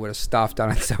than it would have stopped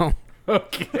on its own.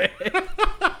 Okay.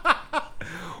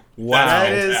 Wow.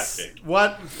 That is Fantastic.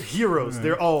 what heroes.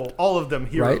 They're all of them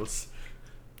heroes.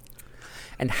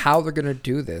 And how they're going to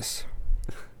do this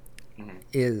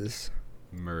is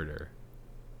Murder.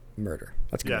 murder.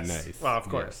 That's going Yes. to Nice. Well, of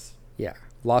course. Yeah.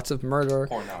 Lots of murder.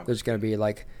 Pornography. There's going to be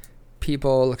like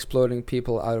people exploding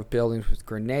people out of buildings with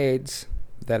grenades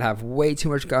that have way too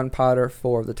much gunpowder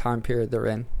for the time period they're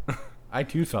in. I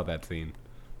too saw that scene.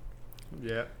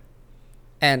 Yeah.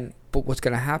 But what's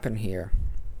going to happen here,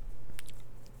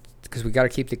 because we got to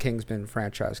keep the Kingsman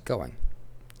franchise going,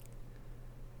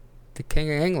 the King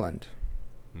of England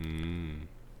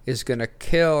is going to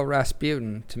kill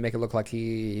Rasputin to make it look like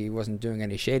he wasn't doing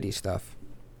any shady stuff.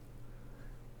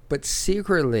 But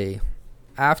secretly,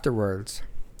 afterwards,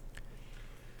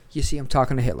 you see him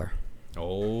talking to Hitler.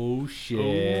 Oh shit.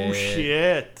 Oh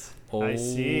shit. I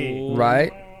see.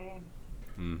 Right?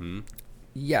 Mm-hmm.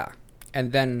 Yeah.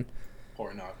 And then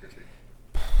Pornography.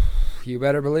 you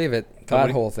better believe it. But That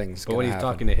when- whole thing's But going when to he's happen.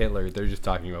 talking to Hitler, they're just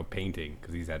talking about painting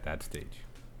because he's at that stage.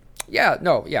 Yeah,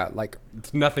 no, yeah, like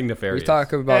It's nothing nefarious. we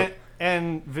talk about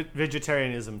And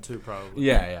vegetarianism too, probably.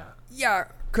 Yeah. yeah,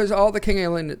 because all the King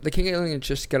of England is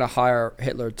just gonna hire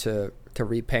Hitler to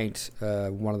repaint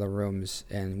one of the rooms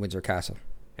in Windsor Castle.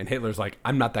 And Hitler's like,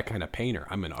 I'm not that kind of painter.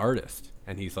 I'm an artist.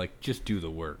 And he's like, just do the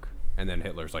work. And then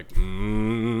Hitler's like,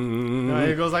 No,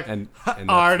 he goes like, and that's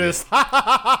artist.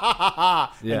 Yeah.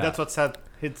 And that's what set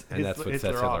And that's what sets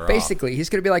Hitler off. off. Basically, he's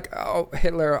gonna be like, "Oh,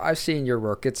 Hitler, I've seen your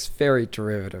work. It's very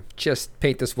derivative. Just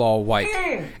paint this wall white."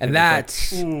 And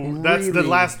that's Ooh, that's the really-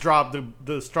 last drop,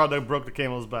 the straw that broke the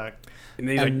camel's back. And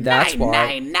he's And like, that's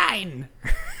why, nine.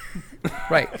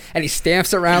 right? And he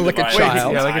stamps around like a Wait,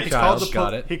 child. yeah, like a He child. the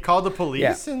Got it. He called the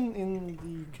police Yeah. in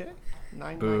the UK.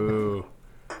 999. Boo.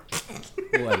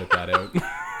 We'll edit that out.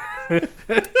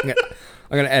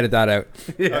 I'm gonna edit that out.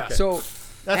 Yeah. So,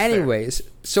 That's anyways,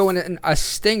 so in a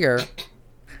stinger,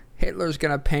 Hitler's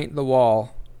gonna paint the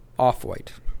wall off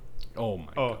white. Oh my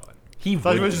Oh. god. He I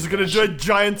thought he would was just gonna do a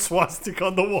giant swastika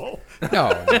on the wall. No.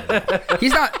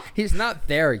 He's not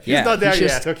there yet. He's not there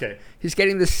just- yet. Okay. He's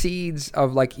getting the seeds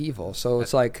of like evil. So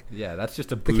it's like Yeah, that's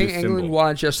just a the Buddhist King of England symbol.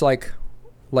 wanted just like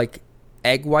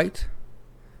egg white,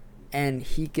 and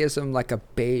he gives him like a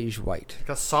beige white, Like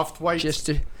a soft white. just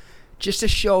to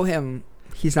show him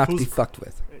he's not to be Who's- fucked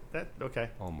with. Okay.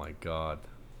 Oh my god.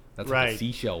 That's like Right. a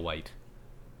seashell white.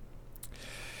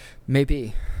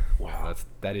 Maybe. Wow.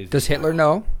 That is. Does Hitler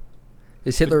know?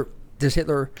 Is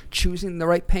Hitler choosing the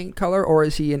right paint color, or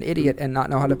is he an idiot and not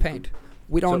know how to paint?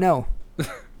 We don't know.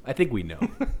 I think we know.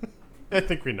 I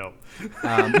think we know.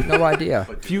 No idea.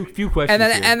 Few questions.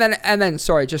 And then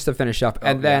sorry, just to finish up,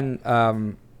 and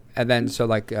then so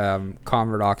like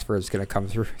Conrad Oxford is going to come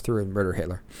through and murder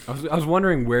Hitler. I was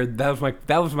wondering where that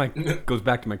was my goes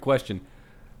back to my question.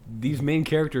 These main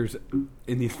characters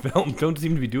in these films don't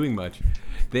seem to be doing much.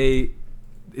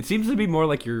 It seems to be more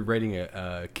like you're writing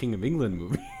a King of England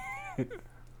movie.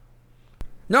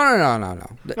 No.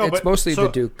 It's mostly the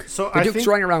Duke. So the Duke's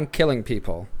running around killing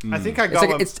people. I think I got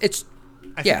one.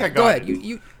 Go ahead.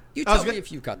 You tell me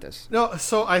if you got this. No,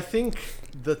 so I think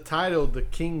the title, The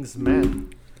King's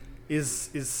Men,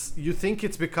 is you think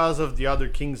it's because of the other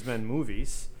King's Men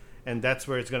movies, and that's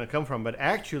where it's going to come from. But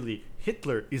actually,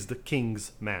 Hitler is the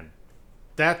King's Man.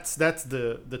 That's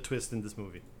the twist in this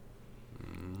movie.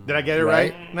 Did I get it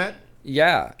right, Matt?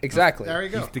 Yeah, exactly. There you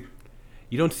go.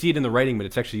 You don't see it in the writing, but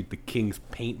it's actually the King's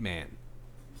Paint Man.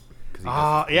 It's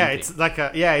like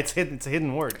it's hidden. It's a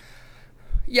hidden word.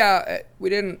 Yeah, we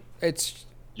didn't.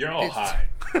 You're all high.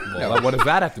 Well, what does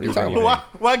that have to do with anything?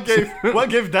 What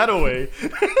gave that away?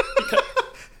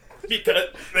 Because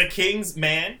the King's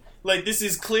Man, like this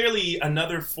is clearly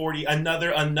another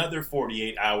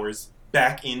 48 hours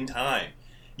back in time.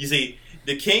 You see,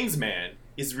 the King's Man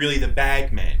is really the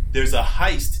bag man. There's a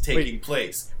heist taking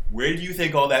place. Where do you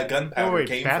think all that gunpowder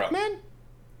came Batman? from?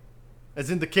 As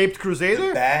in the Caped Crusader?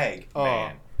 The bag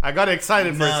man. I got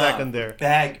excited for a second there.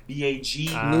 Bag,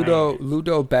 B-A-G.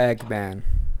 Ludo Bagman,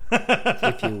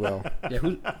 if you will.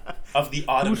 Yeah, of the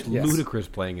Ottoman. Who's Ludacris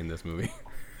playing in this movie?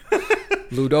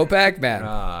 Ludo Bagman.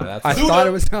 I thought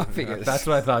it was obvious. That's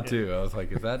what I thought too. I was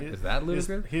like, is that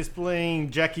Ludacris? He's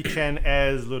playing Jackie Chan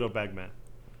as Ludo Bagman.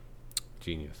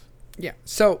 Genius. Yeah.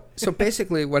 So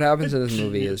basically, what happens in this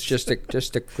movie is just to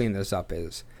clean this up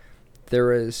is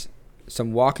there is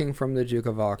some walking from the Duke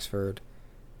of Oxford.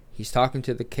 He's talking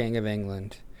to the King of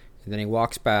England, and then he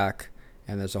walks back,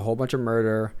 and there's a whole bunch of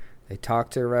murder. They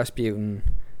talk to Rasputin.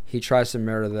 He tries to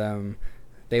murder them.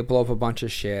 They blow up a bunch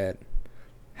of shit.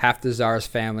 Half the Tsar's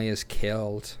family is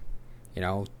killed.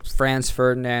 Franz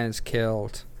Ferdinand is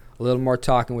killed. A little more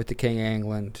talking with the King of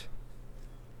England,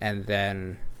 and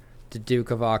then the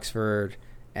Duke of Oxford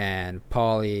and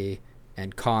Polly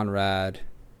and Conrad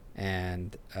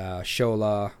and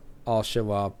Shola all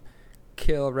show up,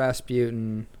 kill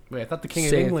Rasputin. Wait, I thought the King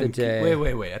of England.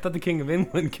 Wait! I thought the King of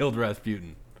England killed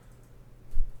Rasputin.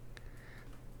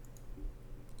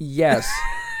 Yes.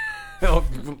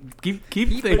 keep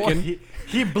thinking.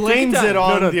 He blames it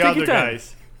on the other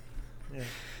guys. Yeah.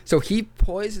 So he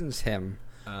poisons him.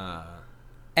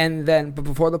 And then, but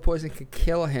before the poison could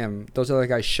kill him, those other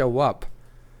guys show up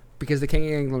because the King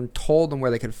of England told them where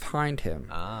they could find him.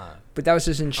 But that was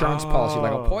his insurance policy.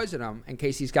 Like, I'll poison him in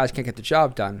case these guys can't get the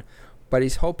job done. But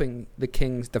he's hoping the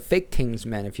fake King's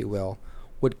Men, if you will,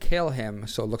 would kill him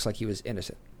so it looks like he was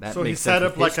innocent. So he set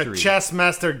up like a chess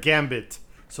master gambit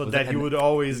so that he would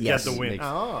always get the win.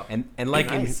 And like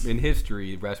nice. in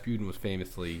history, Rasputin was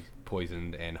famously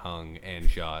poisoned and hung and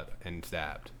shot and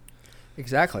stabbed.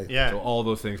 Exactly. Yeah. So all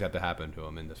those things have to happen to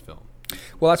him in this film.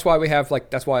 Well, that's why we have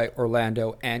that's why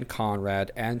Orlando and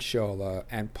Conrad and Shola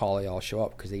and Polly all show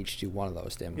up because they each do one of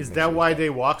those things. Is that why they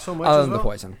walk so much other as than well? the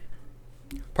poison.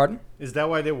 Pardon? Is that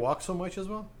why they walk so much as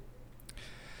well?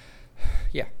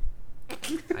 Yeah.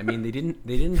 I mean, they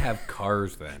didn't have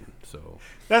cars then, so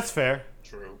that's fair.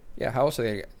 True. Yeah. How else are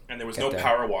they? And there was no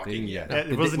power walking yet.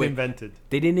 It wasn't invented.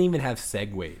 They didn't even have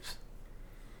segways.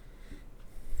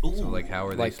 Ooh. So, how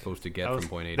are they supposed to get from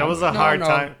point A to that was a hard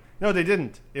time. No, they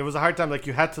didn't. It was a hard time. Like,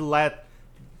 you had to let,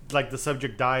 the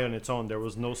subject die on its own. There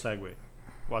was no segue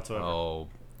whatsoever. Oh,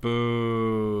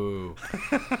 boo.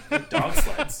 Dog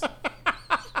sleds.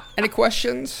 Any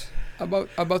questions about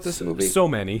this movie? So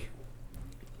many.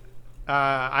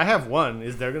 I have one.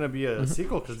 Is there going to be a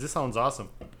sequel? Because this sounds awesome.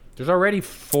 There's already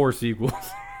 4 sequels.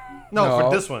 No,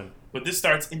 for this one. But this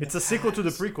starts in It's a sequel to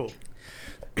the prequel.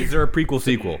 Is there a prequel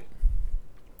sequel?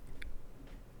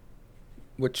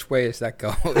 Which way does that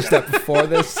go? Is that before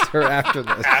this or after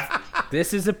this?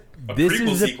 This is a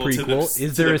prequel.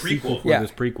 Is there a sequel for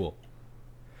this prequel?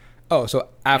 Oh, so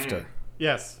after.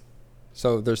 Yes.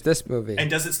 So there's this movie. And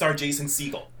does it star Jason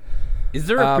Segel? Is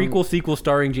there a prequel sequel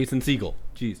starring Jason Segel?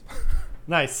 Jeez.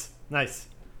 Nice.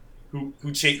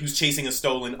 Who's chasing a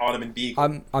stolen Ottoman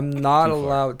beagle? I'm not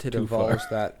allowed to divulge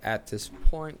that at this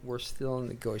point. We're still in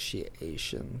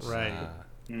negotiations. Right.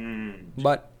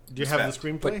 But do you have the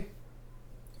screenplay?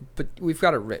 But we've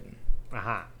got it written.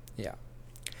 Yeah.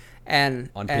 And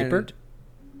on paper.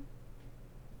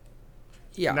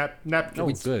 Yeah.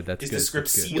 Napkins. Oh, good. That's Is good. the script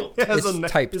That's good. sealed? It has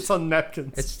It's typed. It's on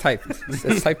napkins. It's typed.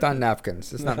 It's typed on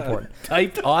napkins. It's not important.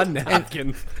 Typed on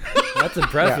napkins. That's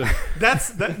impressive.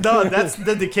 That's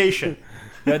dedication.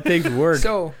 That takes work.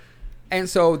 So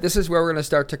this is where we're going to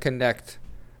start to connect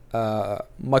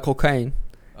Michael Caine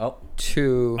oh,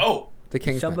 to Oh, the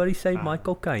Kingsman. Somebody say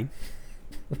Michael Caine.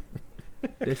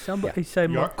 Did somebody say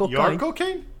Michael Caine? Yarko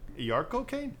Kane? Yarko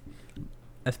Kane?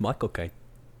 That's Michael Caine.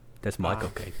 That's Michael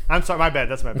Caine. I'm sorry, my bad.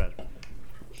 That's my bad.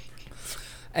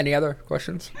 Any other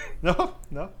questions? No.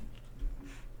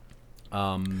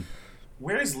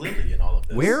 where is Lily in all of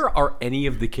this? where are any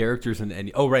of the characters in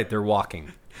any? Oh, right, they're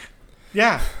walking.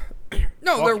 Yeah.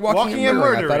 No, they're walking and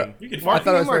murdering. You can I walk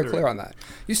thought I was very murdering. clear on that.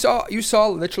 You saw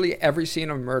literally every scene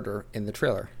of murder in the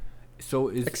trailer, So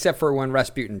except for when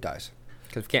Rasputin dies,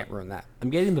 because we can't ruin that. I'm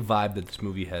getting the vibe that this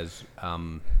movie has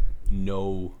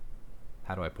no.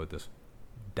 How do I put this?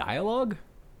 Dialogue.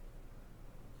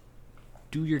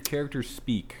 Do your characters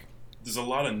speak? There's a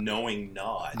lot of knowing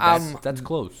nods. That's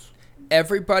close.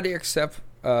 Everybody except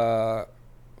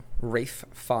Rafe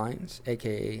Fiennes,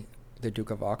 aka the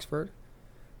Duke of Oxford,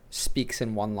 speaks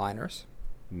in one-liners.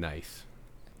 Nice.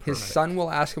 His son will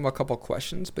ask him a couple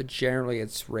questions, but generally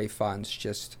it's Rafe Fiennes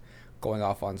just going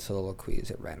off on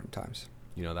soliloquies at random times.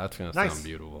 You know, that's gonna Nice. sound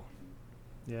beautiful.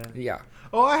 Yeah. Yeah.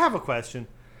 Oh, I have a question.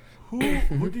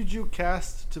 Who did you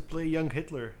cast to play young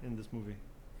Hitler in this movie?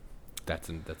 That's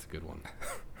a good one.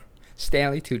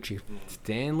 Stanley Tucci.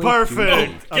 Stanley.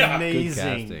 Perfect. Oh, yeah. Good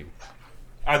Amazing. casting.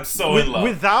 I'm so in love.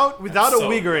 Without I'm a so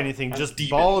wig or in love. anything, I'm just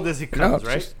deep in bald it. as he No, comes, it's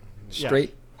right? just Yeah.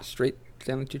 straight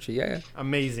Stanley Tucci. Yeah.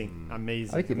 Amazing. I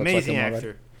Amazing. think he looks like Amazing him already.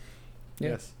 actor. Yeah.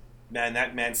 Yes. Man,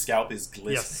 that man's scalp is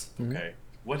glistening. Yes. Okay.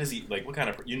 What is he like? What kind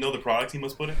of the product he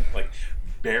must put in? Like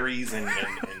berries and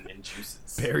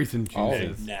juices. Berries and Oh.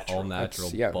 juices. Natural. All natural.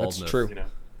 That's baldness. true. You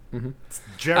know.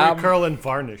 Jerry curl and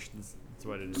varnish. That's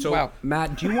what it is. So, Wow.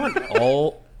 Matt, do you want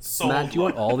all? Sold Matt, do you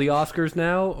want one. all the Oscars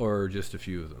now, or just a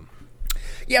few of them?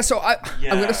 Yeah, so I'm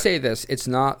Yeah. going to say this. It's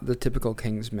not the typical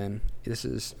Kingsman.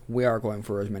 We are going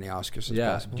for as many Oscars as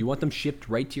Yeah. possible. Do you want them shipped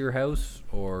right to your house,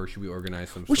 or should we organize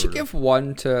some? We sort should of... give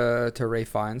one to Ray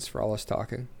Fiennes for all us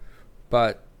talking.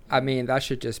 But, I mean, that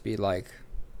should just be like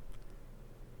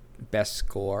best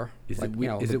score. Is like, it, we-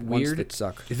 is the it ones weird? that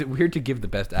suck. Is it weird to give the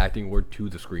best acting award to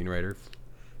the screenwriter?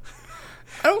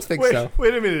 I don't think Wait, so.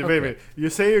 wait a minute. You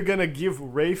say you're gonna give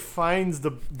Ray Fiennes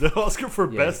the Oscar for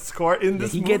Yeah. best score in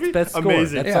this he movie? gets best score.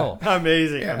 Amazing. That's Yeah. all.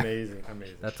 Amazing. Yeah. Amazing.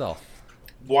 That's all.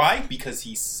 Why? Because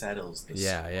he settles this.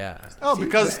 Yeah, yeah. Oh,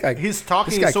 because this guy- his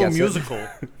talking this guy is so gets it. musical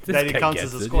that it guy counts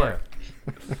gets as a it, score.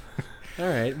 All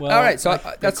right. Well. All right, so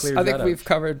that that's. clears I think that we've up.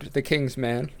 covered the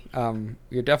Kingsman.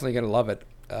 You're definitely going to love it.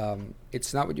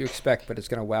 It's not what you expect, but it's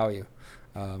going to wow you,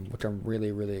 which I'm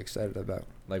really, really excited about.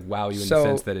 Like wow you in So- the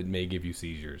sense that it may give you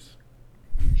seizures.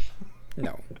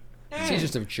 No.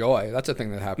 Seizures of joy. That's a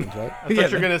thing that happens, right? I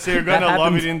thought you're gonna say you're gonna that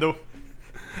love happens- it in the. I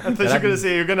thought you're gonna happens-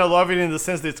 say you're gonna love it in the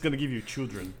sense that it's gonna give you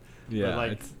children. Yeah. But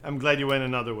like, it's- I'm glad you went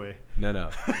another way. No.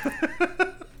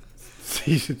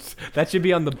 Seizures. That should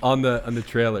be on the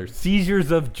trailer.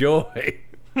 Seizures of joy.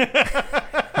 Good.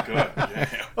 Yeah.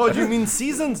 Oh, do you mean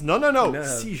seasons? No. No.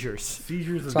 Seizures.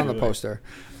 Seizures It's on the poster.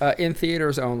 In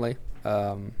theaters only.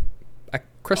 At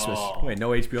Christmas. Oh. Wait, no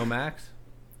HBO Max?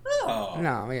 Oh.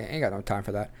 No, we ain't got no time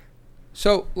for that.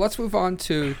 So let's move on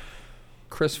to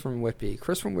Chris from Whitby.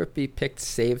 Chris from Whitby picked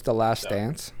Save the Last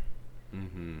Dance.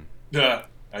 Yeah.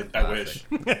 I wish.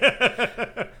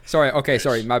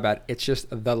 Sorry, my bad. It's just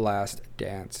The Last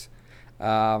Dance.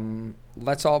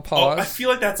 Let's all Oh, pause. I feel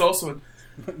like that's also.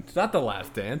 It's not The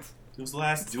Last Dance. It was the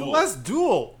last The duel. last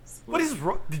duel. What is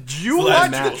wrong? Did you The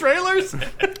watch last the duel. trailers?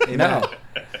 Hey, No. Matt,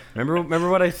 remember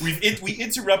what I We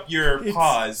interrupt your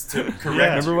pause to correct.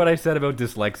 remember you. what I said about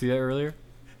dyslexia earlier?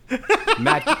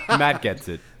 Matt gets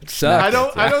it. Sucks. I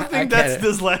don't I think get that's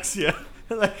dyslexia.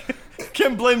 Like,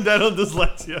 can't blame that on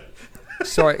dyslexia.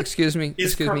 Sorry, excuse me.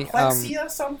 Is Excuse me. perplexia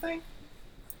something?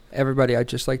 Everybody, I'd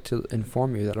just like to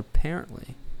inform you that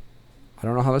apparently, I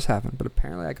don't know how this happened, but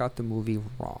apparently I got the movie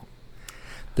wrong.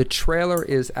 The trailer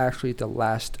is actually The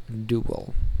Last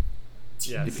Duel.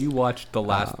 Yes. If you watched the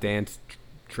Last Dance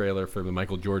trailer for the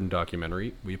Michael Jordan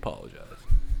documentary, we apologize.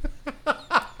 But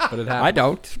it happened. I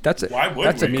don't. That's Why would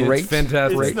That's we? a I mean, great. it's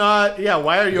fantastic. It's not. Yeah.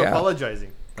 Why are you Yeah.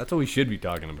 apologizing? That's what we should be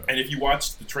talking about. And if you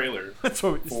watched the trailer That's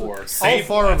what for all Save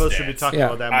four the of us Last should be Dance, talking Yeah.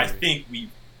 about that I movie. think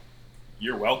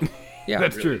you're welcome. Yeah.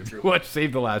 That's really true. true. Watch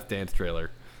Save the Last Dance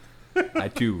trailer. I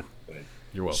too.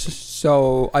 You're welcome.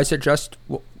 So I suggest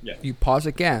Yeah. you pause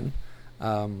again,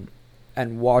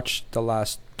 and watch The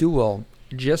Last Duel,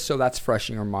 just so that's fresh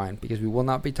in your mind, because we will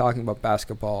not be talking about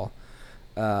basketball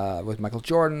with Michael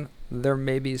Jordan. There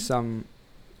may be some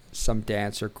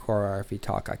dance or choreography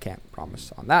talk. I can't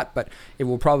promise on that, but it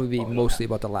will probably be mostly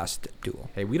about the last duel.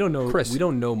 Hey, we don't know. Chris. We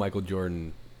don't know Michael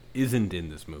Jordan isn't in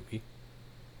this movie.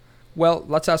 Well,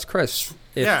 let's ask Chris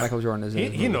if Michael Jordan is in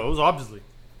this movie. He knows, obviously.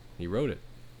 He wrote it.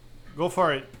 Go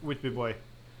for it, Whitby boy.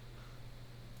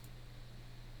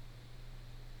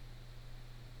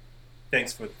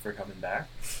 Thanks for coming back.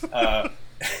 That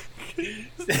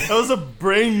was a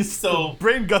brain.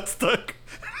 Brain got stuck.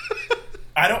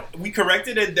 We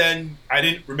corrected it, then I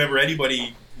didn't remember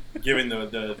anybody giving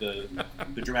the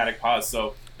dramatic pause.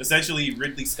 So essentially,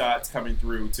 Ridley Scott's coming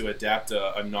through to adapt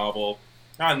a novel,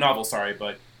 not a novel, sorry,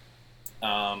 but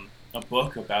a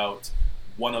book about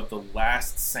one of the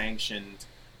last sanctioned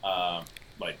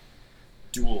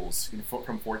duels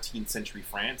from 14th century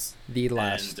France. The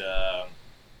last. And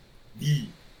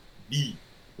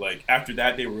after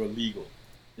that they were illegal,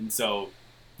 and so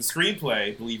the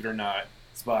screenplay, believe it or not,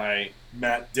 is by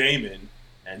Matt Damon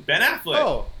and Ben Affleck.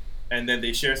 Oh, and then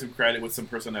they share some credit with some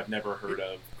person I've never heard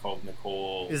of called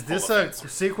Nicole. is this a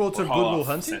sequel to Good Will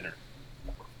Hunting? Center.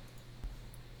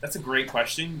 That's a great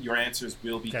question. Your answers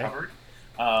will be covered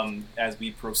as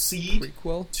we proceed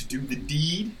Prequel? to do the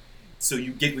deed, so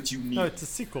you get what you need. No, it's a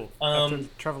sequel after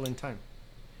Travel in Time.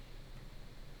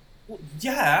 Well,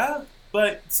 yeah,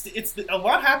 but it's a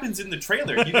lot happens in the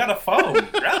trailer. You gotta follow me,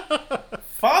 right?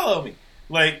 Follow me.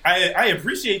 Like I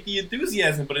appreciate the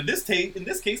enthusiasm, but in this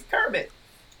case, curb it.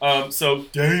 So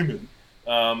Damon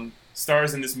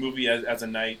stars in this movie as a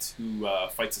knight who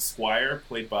fights a squire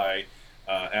played by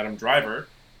Adam Driver,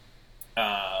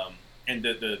 and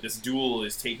this duel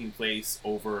is taking place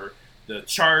over the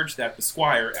charge that the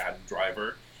squire Adam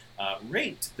Driver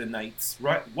raped the knight's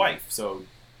wife. So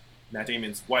Matt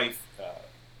Damon's wife,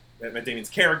 Matt Damon's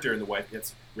character, and the wife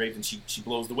gets raped, and she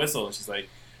blows the whistle, and she's like,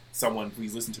 "Someone,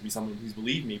 please listen to me. Someone, please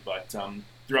believe me." But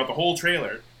throughout the whole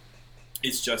trailer,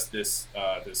 it's just this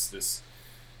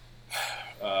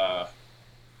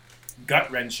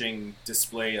gut-wrenching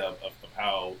display of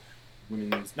how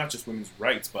women's, not just women's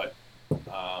rights, but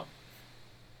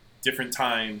different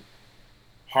time,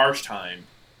 harsh time,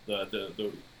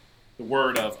 the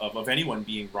word of anyone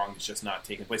being wrong is just not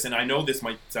taking place. And I know this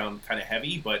might sound kind of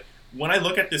heavy, but when I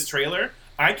look at this trailer,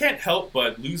 I can't help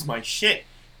but lose my shit.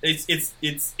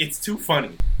 It's too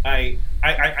funny.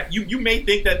 You may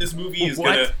think that this movie is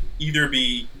gonna either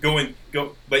be go like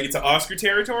it's an Oscar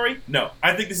territory. No,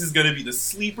 I think this is gonna be the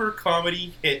sleeper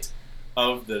comedy hit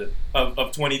of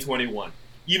 2021.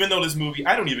 Even though this movie,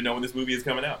 I don't even know when this movie is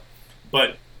coming out.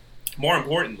 But more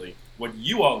importantly, what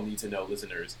you all need to know,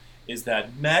 listeners, is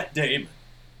that Matt Damon,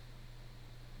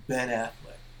 Ben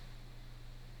Affleck,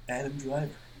 Adam Driver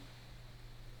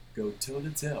go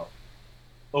toe-to-toe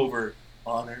over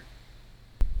honor,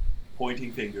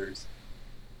 pointing fingers,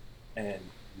 and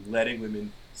letting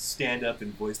women stand up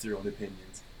and voice their own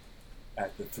opinions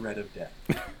at the threat of death.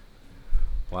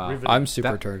 Wow. I'm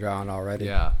super turned on already.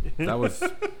 Yeah. That was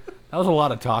a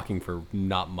lot of talking for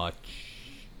not much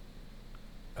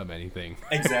of anything.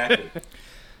 Exactly.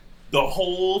 The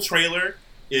whole trailer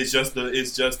is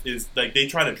like they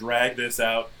try to drag this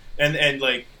out, and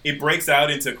like it breaks out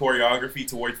into choreography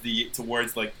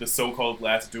towards like the so-called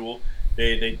last duel.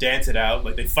 They dance it out,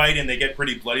 like they fight and they get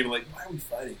pretty bloody. But like, why are we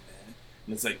fighting, man?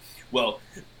 And it's like, well,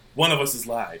 one of us has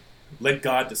lied. Let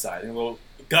God decide. And well,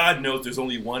 God knows there's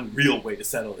only one real way to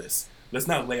settle this. Let's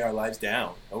not lay our lives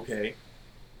down, okay?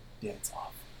 Dance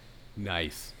off.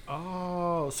 Nice.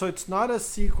 Oh, so it's not a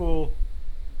sequel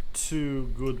to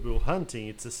Good Will Hunting.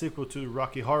 It's a sequel to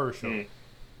Rocky Horror Show. Indeed.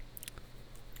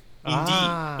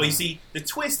 But you see, the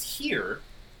twist here,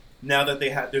 now that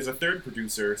there's a third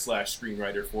producer /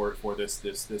 screenwriter for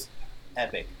this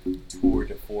epic tour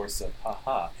de force of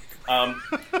haha.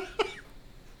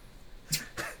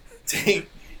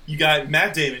 You got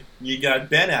Matt Damon, you got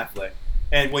Ben Affleck,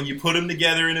 and when you put them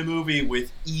together in a movie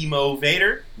with Emo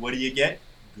Vader, what do you get?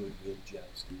 Good Will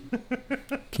Jousting.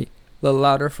 Okay. A little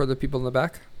louder for the people in the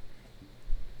back.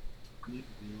 Good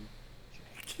Will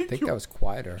I think that was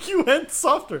quieter. You went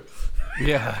softer.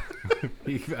 Yeah.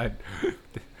 This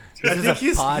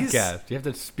is a podcast. You have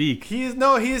to speak.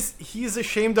 He's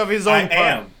ashamed of his own I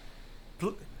am.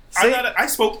 I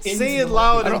spoke in say it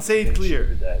loud and say it clear.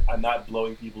 Sure that I'm not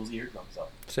blowing people's eardrums out.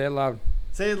 Say it loud.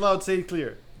 Say it loud, say it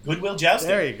clear. Goodwill Jousting.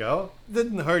 There you go.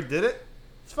 Didn't hurt, did it?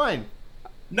 It's fine.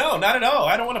 No, not at all.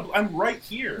 I don't want to. I'm right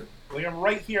here. Like I'm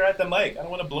right here at the mic. I don't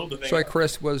want to blow the thing. Sorry, out.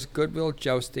 Chris, was Goodwill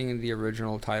Jousting the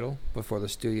original title before the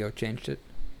studio changed it?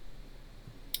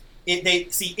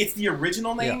 It's the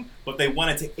original name, but they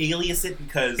wanted to alias it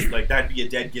because like that'd be a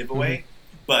dead giveaway. Mm-hmm.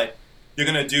 But they're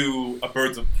gonna do a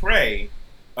Birds of Prey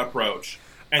approach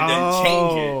and then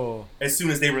change it as soon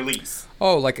as they release.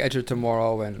 Oh, like Edge of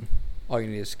Tomorrow and All You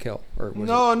Need Is Kill. Or was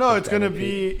No, it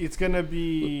it's gonna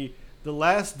be The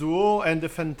Last Duel and the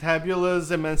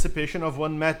Fantabulous Emancipation of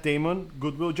One Matt Damon,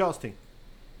 Goodwill Jousting.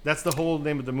 That's the whole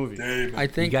name of the movie. I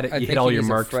think You I think hit all he your needs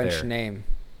marks a French there. name.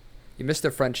 You missed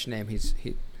a French name.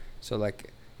 So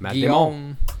like Matt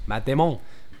Guillaume Matt Damon.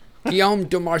 Guillaume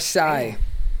de Marseille.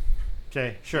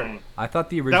 Okay, sure. I thought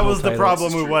the original That was the title- problem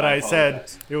This is with true, what I I said.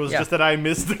 apologize. It was Yeah. just that I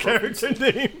missed the character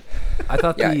name. I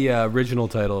thought Yeah. the original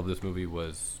title of this movie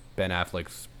was Ben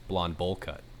Affleck's Blonde Bowl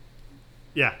Cut.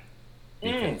 Yeah.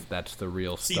 Because that's the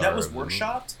real See, star that was of the movie.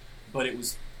 workshopped, but it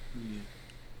was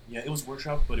it was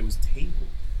workshopped, but it was tabled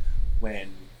when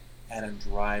Adam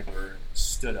Driver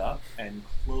stood up and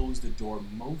closed the door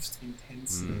most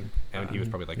intensely. And he was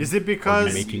probably like, Is it "Are because-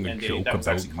 you making a And joke that was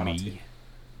about actually caught up to. me?"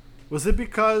 Was it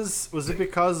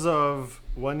because of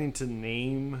wanting to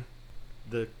name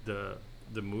the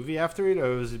movie after it,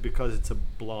 or was it because it's a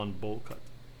blonde bowl cut?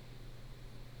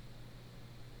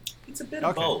 It's a bit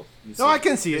of Okay. both. No, I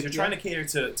can see because it, You're trying yeah. to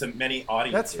cater to many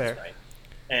audiences, That's fair. right?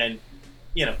 And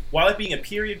while it being a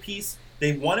period piece,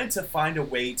 they wanted to find a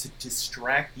way to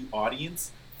distract the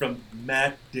audience from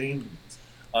Matt Damon's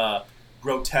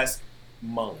grotesque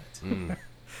mullet.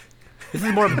 This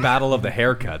is more of a battle of the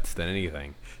haircuts than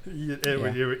anything. It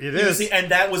You is. see, and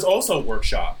that was also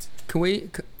workshopped. Can we?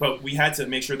 But we had to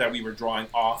make sure that we were drawing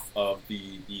off of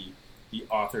the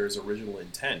author's original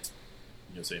intent.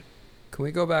 You'll see. Can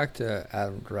we go back to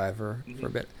Adam Driver for a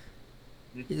bit?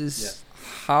 Yes.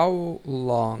 How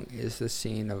long is the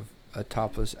scene of a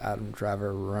topless Adam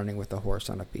Driver running with a horse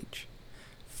on a beach?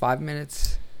 5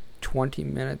 minutes? 20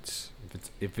 minutes?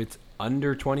 If it's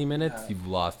under 20 minutes, Yeah. you've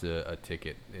lost a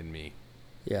ticket in me.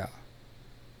 Yeah.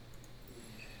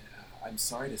 I'm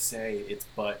sorry to say it's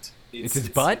It's his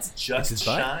butt? It's just It's his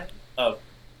butt? shy of.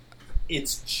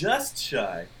 It's just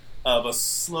shy of a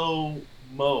slow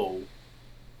mo.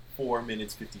 4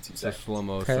 minutes 52 It's a seconds. slow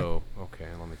mo. Okay. So okay,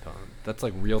 let me talk. That's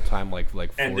like real time, like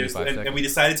And 45 seconds. and we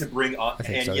decided to bring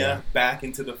think Enya so, yeah. back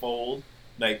into the fold.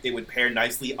 Like they would pair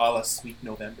nicely, a la Sweet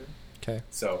November. Okay.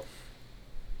 So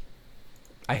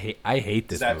I hate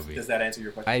does this movie. that answer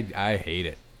your question? I hate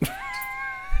it.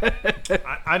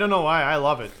 I don't know why. I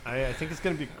love it. I think it's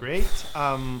going to be great.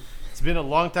 It's been a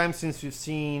long time since we've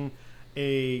seen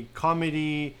a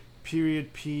comedy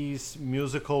period piece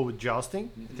musical with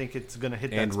jousting. I think it's going to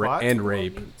hit and that spot. and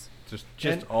rape. Just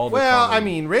And- all the. well, comedy. I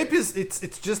mean, rape is it's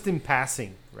just in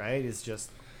passing, right? It's just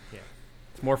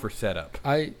it's more for setup.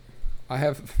 I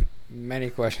have many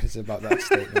questions about that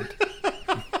statement.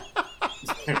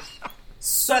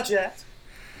 Such as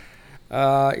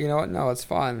You know what? No, it's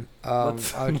fine. I would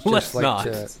just let's like not.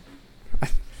 to.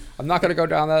 I'm not going to go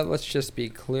down that. Let's just be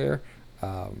clear.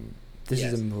 This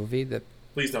Yes. is a movie that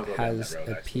please don't go down has that road.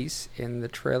 a Actually. piece in the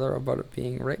trailer about it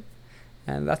being rape,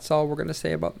 and that's all we're going to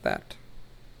say about that.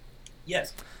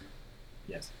 Yes.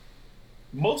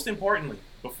 Most importantly,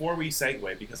 before we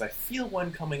segue, because I feel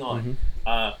one coming on,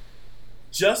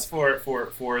 just for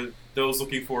those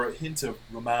looking for a hint of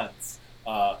romance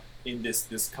in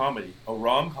this comedy, a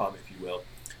rom-com, if you will.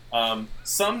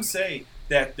 Some say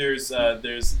that there's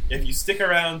if you stick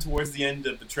around towards the end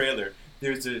of the trailer,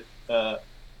 there's a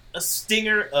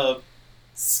stinger of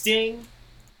Sting,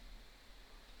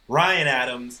 Ryan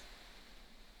Adams,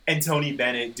 and Tony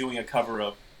Bennett doing a cover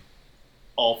of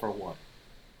All for One.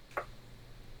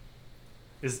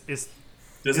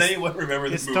 Does anyone remember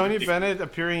the is movie? Tony Bennett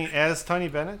appearing as Tony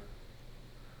Bennett?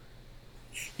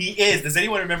 He is. Does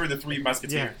anyone remember the Three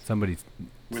Musketeers? Yeah. Somebody's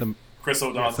With Chris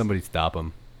O'Donnell. somebody stop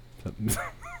him.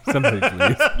 Somebody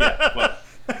please. Yeah, well,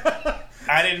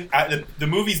 I didn't. The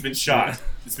movie's been shot.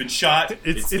 It's been shot.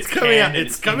 It's coming canned, out. and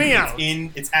It's coming out.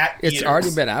 It's at. It's theaters.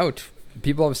 already been out.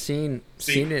 People have seen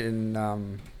See. it in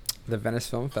the Venice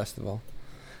Film Festival.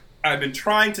 I've been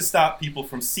trying to stop people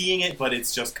from seeing it, but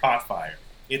it's just caught fire.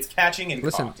 It's catching and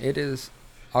Listen, caught. it is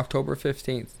October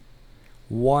 15th.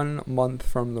 1 month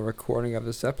from the recording of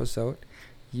this episode,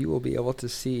 you will be able to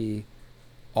see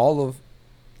all of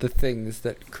the things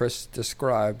that Chris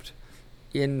described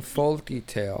in full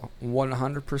detail,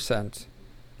 100%,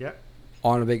 Yeah.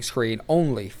 on a big screen.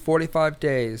 Only 45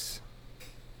 days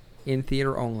in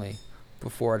theater only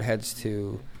before it heads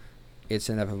to its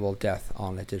inevitable death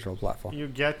on a digital platform. You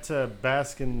get to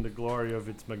bask in the glory of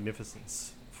its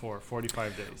magnificence for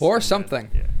 45 days. Or And then-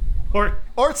 something. yeah.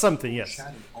 Or something, yes.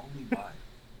 Shadowed only by.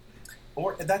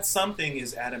 Or that something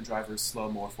is Adam Driver's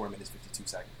slow-mo 4 minutes 52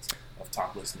 seconds of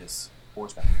toplessness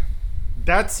horseback.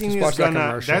 That scene Just is watch that gonna.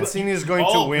 commercial. That scene is going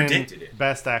All to win predicted it.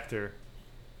 Best Actor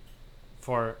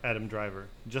for Adam Driver.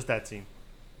 Just that scene.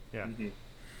 Yeah.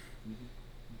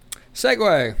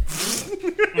 Segue.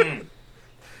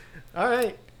 All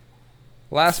right.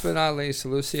 Last but not least,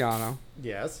 Luciano.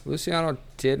 Yes. Luciano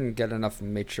didn't get enough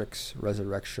Matrix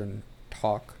Resurrection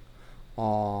talk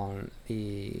on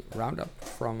the roundup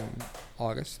from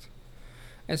August.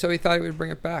 And so he thought he would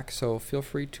bring it back. So feel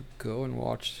free to go and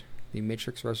watch the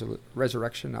Matrix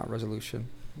Resurrection, not Resolution.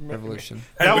 Revolution.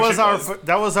 That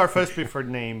was our first preferred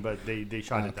name, but they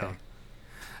shot it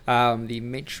down. The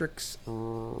Matrix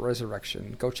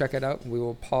Resurrection. Go check it out. We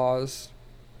will pause,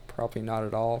 probably not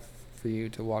at all, for you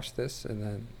to watch this, and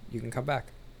then you can come back.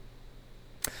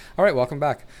 All right, welcome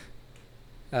back.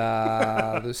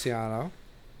 Luciano,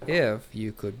 if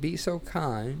you could be so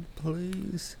kind,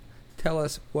 please tell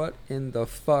us what in the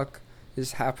fuck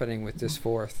is happening with this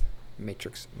fourth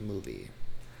Matrix movie.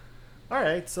 All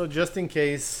right, so just in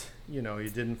case, you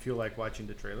didn't feel like watching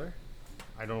the trailer.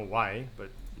 I don't know why, but,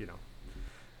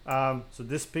 so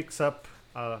this picks up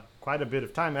quite a bit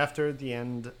of time after the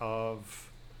end of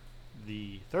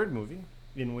the third movie,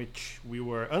 in which we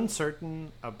were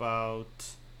uncertain about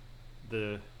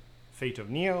the fate of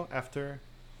Neo after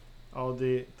all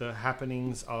the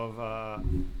happenings of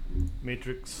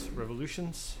Matrix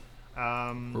Revolutions.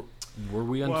 Were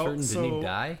we uncertain? Didn't he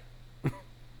die?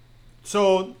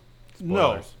 So, no.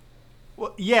 Spoilers.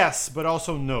 Well, yes, but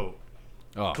also no.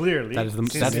 Oh, Clearly. that's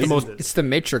since the this most. is- It's the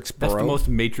Matrix, bro. That's the most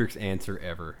Matrix answer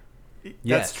ever. That's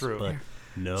Yes, true. but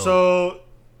no. So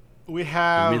we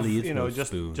have, There really is no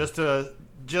spoon. just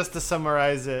to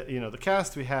summarize it, the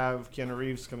cast. We have Keanu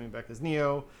Reeves coming back as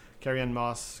Neo, Carrie-Anne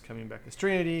Moss coming back as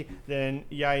Trinity, then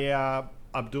Yahya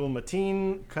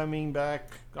Abdul-Mateen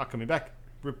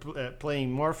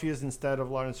playing Morpheus instead of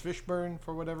Lawrence Fishburne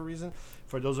for whatever reason.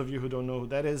 For those of you who don't know who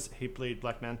that is, he played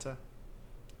Black Manta.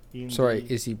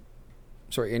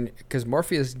 Because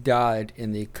Morpheus died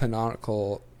in the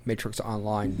canonical Matrix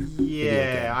Online video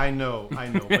game. Yeah, I know,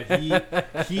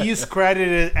 but he is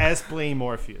credited as playing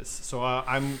Morpheus. So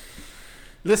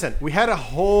listen. We had a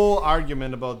whole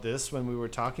argument about this when we were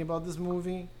talking about this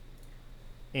movie,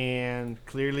 and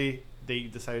clearly they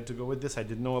decided to go with this. I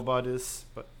didn't know about this,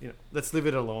 but let's leave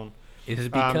it alone. Is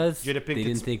it because Jada they Pinkett's-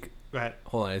 didn't think? Go ahead.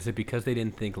 Hold on. Is it because they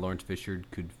didn't think Lawrence Fishburne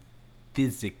could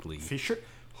physically? Fisher?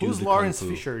 Do Who's the Lawrence kung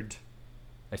fu. Fishburne?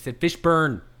 I said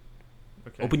Fishburne.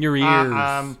 Okay. Open your ears.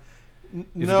 No, Is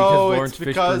it because Lawrence it's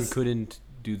because Fishburne couldn't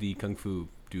do the kung fu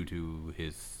due to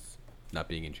his not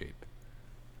being in shape?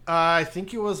 I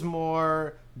think it was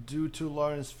more due to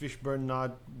Lawrence Fishburne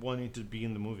not wanting to be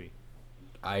in the movie.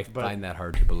 I But- find that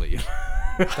hard to believe.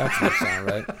 That doesn't sound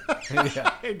right.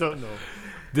 Yeah. I don't know.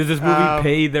 Does this movie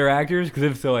pay their actors? Because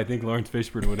if so, I think Lawrence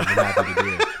Fishburne would have been happy to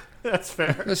do it. That's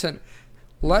fair. Listen,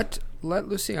 let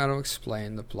Luciano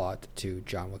explain the plot to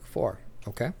John Wick 4,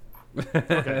 okay?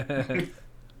 Okay.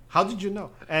 How did you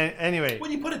know? Anyway, When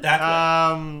you put it that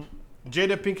way.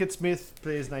 Jada Pinkett Smith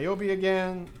plays Niobe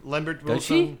again. Lambert Does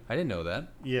Wilson, she? I didn't know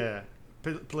that. yeah,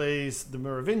 plays the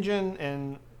Merovingian,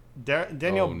 and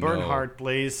Daniel Oh, no. Bernhardt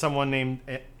plays someone named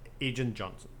Agent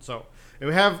Johnson. So, and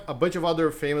we have a bunch of other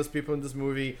famous people in this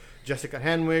movie. Jessica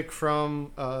Henwick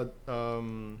from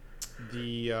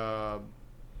the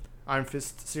Iron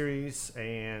Fist series,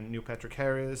 and Neil Patrick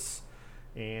Harris,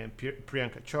 and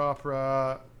Priyanka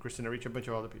Chopra, Christina Ricci, a bunch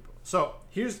of other people. So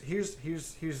here's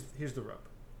the rub.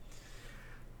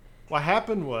 What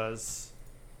happened was,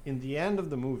 in the end of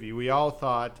the movie, we all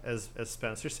thought, as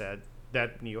Spencer said,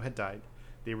 that Neo had died.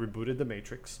 They rebooted the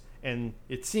Matrix, and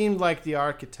it seemed like the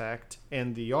Architect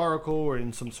and the Oracle were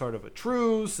in some sort of a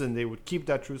truce, and they would keep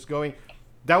that truce going.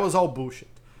 That was all bullshit.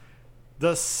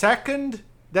 The second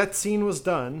that scene was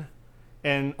done,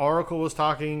 and Oracle was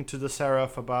talking to the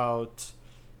Seraph about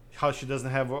how she doesn't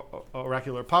have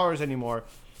oracular powers anymore,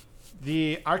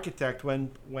 the Architect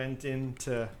went in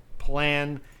to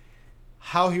plan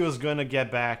how he was going to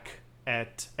get back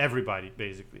at everybody,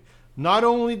 basically. Not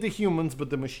only the humans, but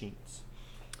the machines.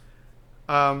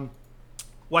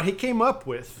 What he came up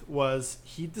with was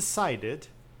he decided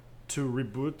to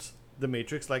reboot the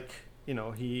Matrix, like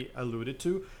he alluded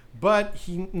to, but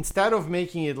he, instead of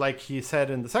making it like he said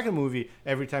in the second movie,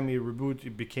 every time he reboot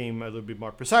it became a little bit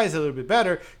more precise, a little bit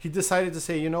better, he decided to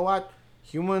say, you know what,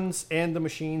 humans and the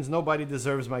machines, nobody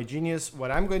deserves my genius.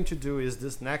 What I'm going to do is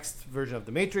this next version of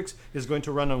the Matrix is going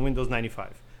to run on Windows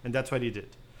 95, and that's what he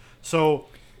did. So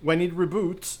when it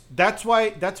reboots, that's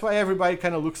why everybody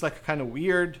kind of looks like kind of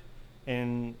weird,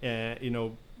 and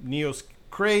Neo's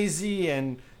crazy,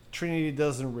 and Trinity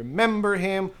doesn't remember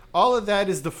him. All of that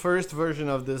is the first version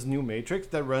of this new Matrix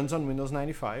that runs on Windows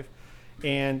 95.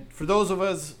 And for those of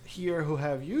us here who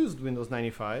have used Windows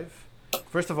 95,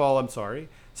 first of all, I'm sorry.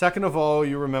 Second of all,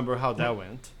 you remember how that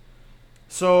went.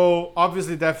 So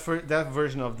obviously that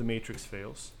version of the Matrix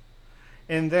fails.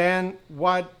 And then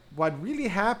what really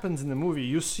happens in the movie,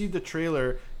 you see the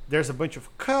trailer, there's a bunch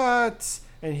of cuts,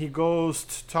 and he goes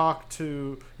to talk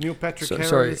to Neil Patrick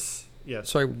Harris. Sorry. Yes.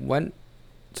 Sorry, when?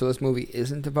 So this movie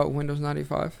isn't about Windows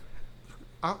 95?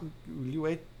 Will you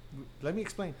wait? Let me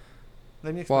explain.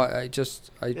 Well, I that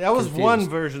was confused. one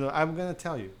version. I'm going to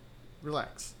tell you.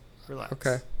 Relax.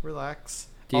 Okay. Relax.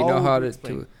 Do you know how to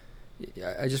explain. do?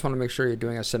 I just want to make sure you're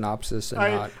doing a synopsis and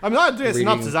not. I'm not doing a reading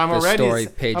synopsis. I'm the already. story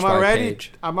page I'm by already.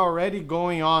 page. I'm already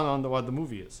going on what the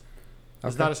movie is.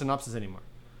 It's Okay. not a synopsis anymore.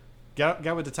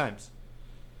 Get with the times.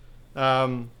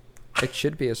 It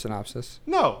should be a synopsis.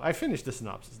 No, I finished the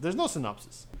synopsis. There's no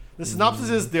synopsis. The synopsis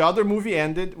is the other movie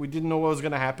ended. We didn't know what was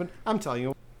going to happen. I'm telling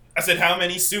you. I said, how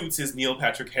many suits is Neil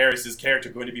Patrick Harris's character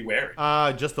going to be wearing?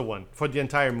 Just the one for the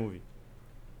entire movie.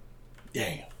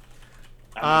 Damn.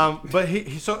 But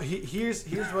here's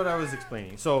what I was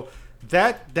explaining. So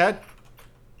that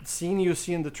scene you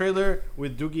see in the trailer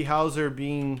with Doogie Howser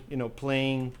being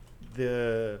playing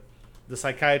the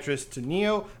psychiatrist to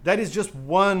Neo, that is just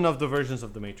one of the versions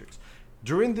of the Matrix.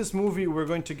 During this movie, we're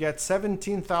going to get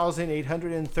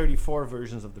 17,834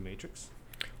 versions of the Matrix.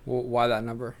 Well, why that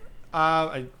number?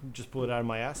 I just pulled it out of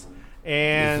my ass.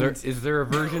 And Is there a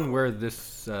version where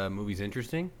this movie's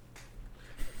interesting?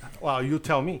 well, you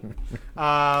tell me.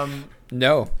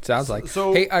 No, sounds like.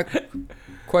 So- Hey,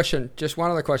 question. Just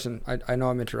one other question. I know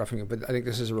I'm interrupting you, but I think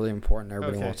this is really important.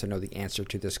 Everybody Okay. wants to know the answer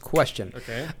to this question.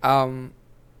 Okay.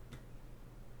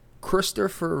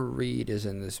 Christopher Reed is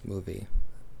in this movie.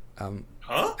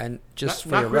 Huh? And just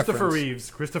not for your Christopher reference, Reeves,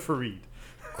 Christopher Reed.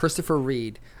 Christopher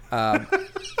Reed,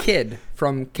 Kid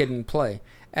from Kid and Play.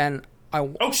 And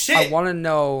Oh, shit! I want to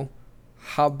know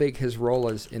how big his role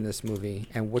is in this movie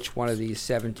and which one of these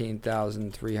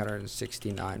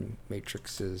 17,369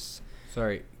 matrices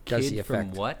Sorry, does kid he from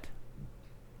affect? what?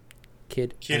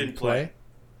 Kid and Play.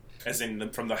 As in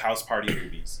from the House Party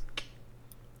movies.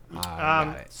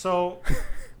 Got it. So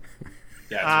Yeah,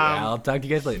 that's right. I'll talk to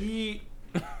you guys later.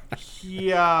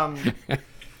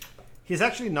 He's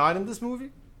actually not in this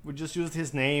movie. We just used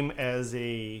his name as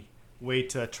a way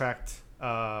to attract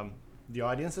the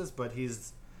audiences, but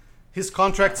his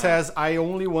contract says I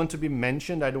only want to be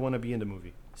mentioned. I don't want to be in the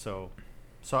movie. So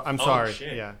I'm sorry.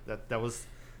 Shit. Yeah, that was.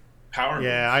 Power.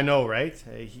 Yeah, I know, right?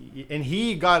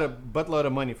 He got a buttload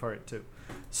of money for it too.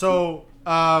 So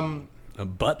A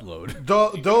buttload.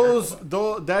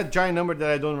 that giant number that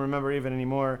I don't remember even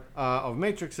anymore of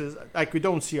matrices, like we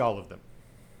don't see all of them.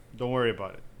 Don't worry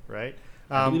about it, right?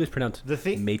 I believe it's pronounced the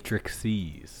thing-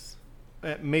 matrices.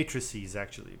 Matrices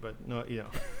actually, but no, the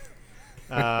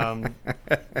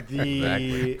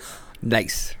Exactly.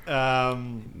 Nice.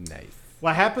 Nice.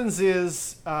 what happens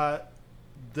is the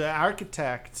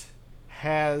architect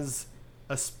has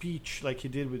a speech like he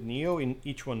did with Neo in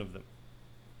each one of them.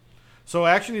 So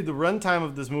actually, the runtime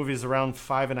of this movie is around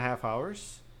 5.5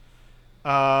 hours,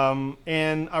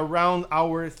 and around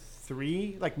hour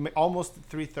 3, like almost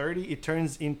 3:30, it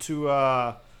turns into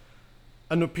an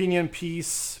opinion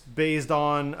piece based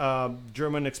on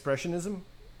German expressionism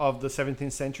of the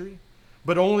 17th century,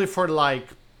 but only for like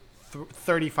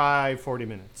 35-40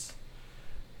 minutes.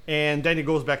 And then it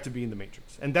goes back to being the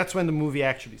Matrix. And that's when the movie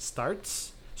actually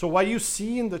starts. So what you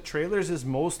see in the trailers is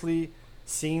mostly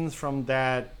scenes from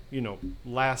that,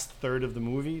 last third of the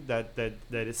movie that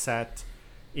is set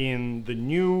in the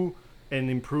new and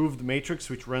improved Matrix,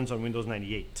 which runs on Windows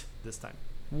 98 this time.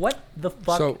 What the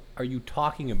fuck So- are you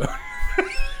talking about?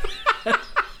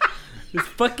 This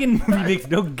fucking movie makes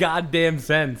no goddamn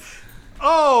sense.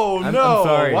 Oh, I'm no.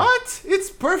 sorry. What? It's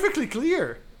perfectly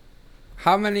clear.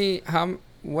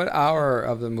 What hour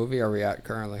of the movie are we at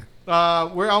currently?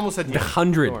 We're almost at the end.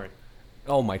 100. Don't worry.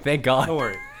 Oh my, thank God. Don't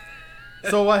worry.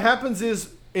 So what happens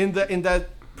is in that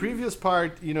previous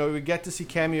part, we get to see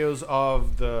cameos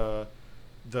of the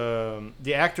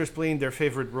actors playing their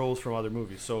favorite roles from other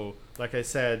movies. So, like I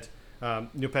said,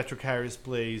 Neil Patrick Harris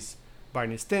plays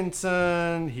Barney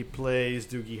Stinson. He plays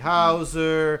Doogie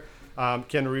Howser.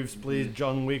 Ken Reeves plays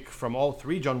John Wick from all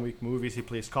 3 John Wick movies. He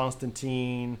plays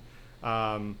Constantine.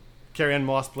 Carrie-Anne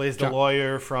Moss plays the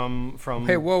lawyer from.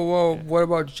 Hey, whoa! What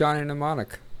about Johnny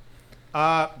Mnemonic?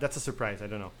 That's a surprise. I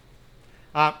don't know.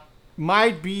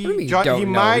 Might be. What do you mean John, don't he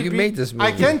know? might You be, made this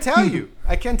I movie. can tell you.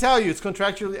 It's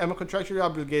contractually. I'm contractually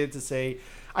obligated to say.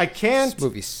 I can't. This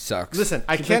movie sucks. Listen,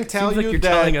 I Seems can't like, tell seems you like you're that.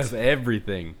 telling us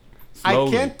everything. Slowly.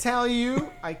 I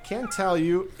can't tell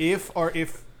you if or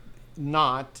if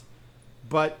not,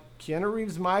 but Keanu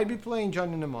Reeves might be playing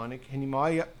Johnny Mnemonic, and he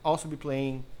might also be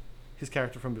playing his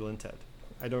character from Bill and Ted.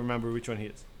 I don't remember which one he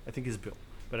is. I think he's Bill.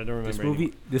 but I don't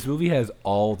remember. This movie has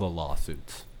all the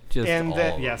lawsuits. Just and all that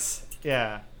of them. yes,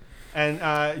 yeah. And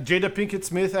Jada Pinkett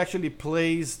Smith actually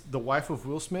plays the wife of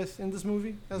Will Smith in this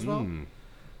movie as well.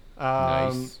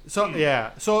 Nice. So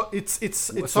yeah, so it's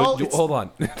So, all. It's, hold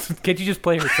on. Can't you just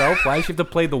play herself? Why does she have to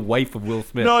play the wife of Will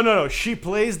Smith? no. She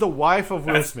plays the wife of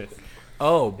Will Smith.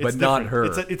 Oh, but It's not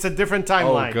different. her. It's a different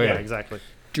timeline. good. Yeah, exactly.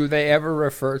 Do they ever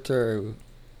refer to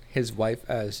his wife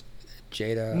as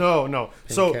Jada? No.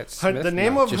 So Pinkett Smith? the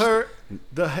name No, of just her,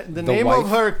 the name wife? of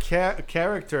her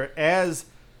character as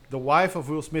the wife of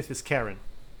Will Smith is Karen.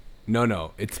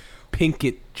 No. It's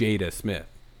Pinkett Jada Smith.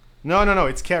 No.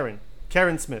 It's Karen.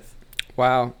 Karen Smith.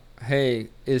 Wow. Hey,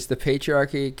 is the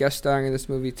patriarchy guest starring in this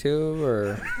movie too,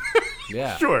 or?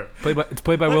 Yeah. Sure. It's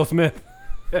played by Will Smith.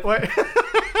 Wait.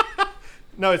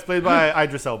 No, it's played by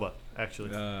Idris Elba.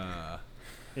 Actually.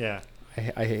 Yeah.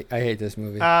 I hate this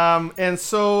movie. And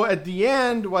so at the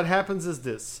end, what happens is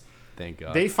this. Thank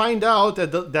God. They find out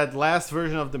at that last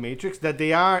version of the Matrix that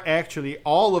they are actually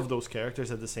all of those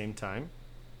characters at the same time.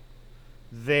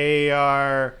 They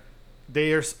are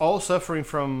all suffering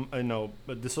from a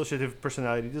dissociative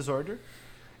personality disorder,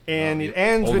 and it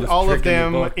ends with oldest all of trick in the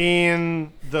them book.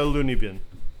 in the loony bin.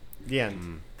 The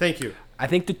end. Thank you. I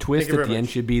think the twist Thank you at the very end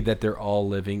much. should be that they're all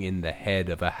living in the head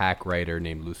of a hack writer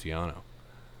named Luciano.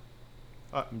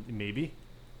 Maybe.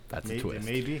 That's a Maybe. twist.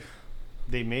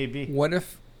 They may be. What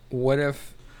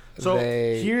if So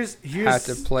they here's had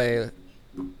to play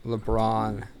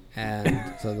LeBron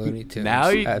and the Looney Tunes Now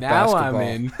at I'm basketball?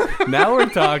 in. Now we're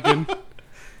talking.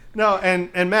 No,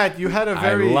 and Matt, you had a I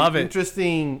very love it.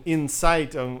 interesting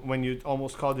insight when you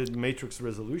almost called it Matrix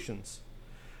Resolutions,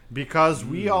 because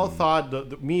we all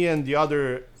thought me and the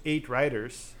other 8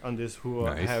 writers on this who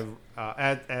Nice. have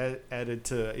added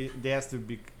to they have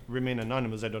to remain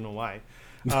anonymous. I don't know why.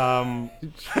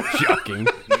 Shocking.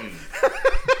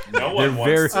 No They're one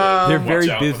very wants to they're watch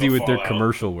very out for busy the with their fallout.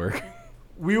 commercial work.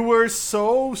 We were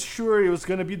so sure it was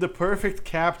going to be the perfect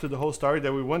cap to the whole story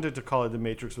that we wanted to call it the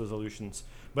Matrix Resolutions.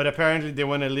 But apparently they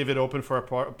want to leave it open for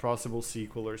a possible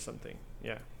sequel or something.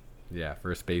 Yeah. Yeah,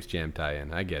 for a Space Jam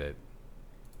tie-in. I get it.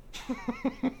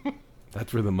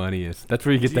 That's where the money is. That's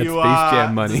where you get that Space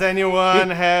Jam money. Does anyone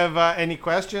have any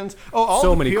questions? Oh, all So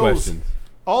the many pills, questions.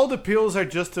 All the pills are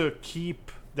just to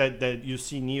keep that you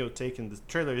see Neo take in the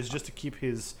trailer is just to keep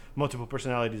his multiple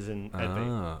personalities at bay.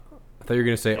 I thought you were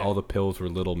going to say Yeah. all the pills were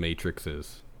little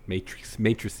matrices.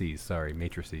 Matrices.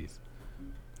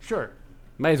 Sure.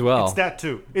 Might as well. It's that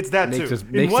too. It's that Makes too. as-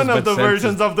 In makes one as of the much sense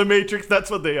versions as- of the Matrix, that's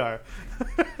what they are.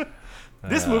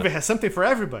 This movie has something for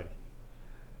everybody.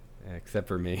 Except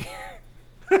for me.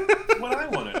 What I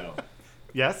want to know.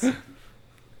 Yes?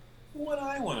 What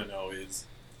I want to know is,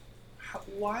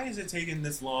 why is it taking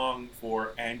this long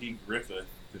for Andy Griffith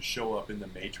to show up in the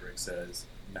Matrix as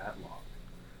Matlock?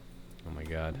 Oh my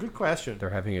god. Good question. They're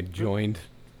having a joined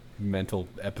mental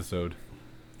episode.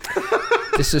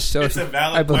 This is so. It's a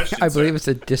valid question, I believe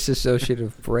sir. it's a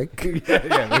disassociative break.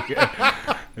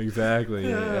 Exactly.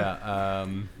 Yeah.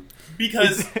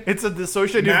 Because It's a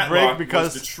dissociative Matlock break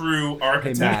was because the true Hey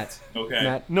architect. Matt. Okay.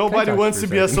 Matt, nobody can I talk wants for to a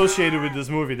be second? associated with this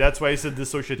movie. That's why it's a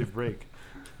dissociative break.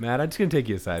 Matt, I'm just gonna take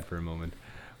you aside for a moment.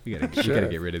 We gotta Sure.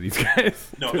 get rid of these guys.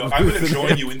 No, I'm going to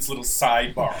join you in this little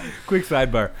sidebar. Quick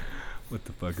sidebar. What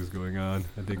the fuck is going on?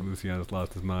 I think Luciano's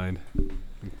lost his mind.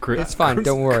 Chris, It's fine.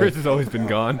 Don't worry. Chris has always been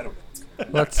gone.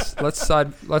 Let's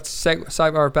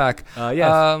sidebar back.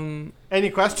 Yes. Any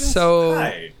questions? So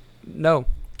Hi. no,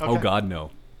 Oh Okay. God, no.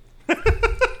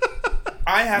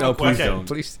 I have No, a please question. don't.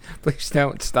 please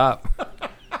don't stop.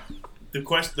 The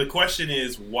question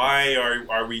is, why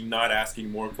are we not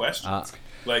asking more questions?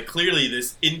 Like, clearly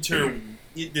this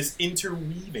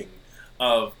interweaving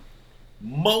of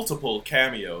multiple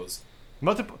cameos.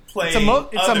 Multiple. Playing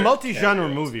It's a other multi-genre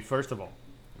cameos. movie. First of all,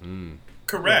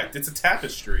 Correct. It's a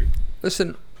tapestry.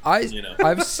 Listen, You know.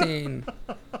 I've seen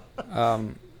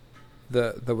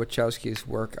the Wachowskis'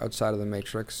 work outside of the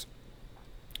Matrix.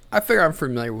 I figure I'm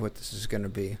familiar with what this is going to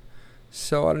be,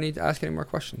 so I don't need to ask any more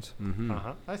questions.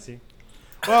 I see.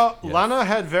 Well, Yes. Lana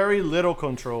had very little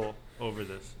control over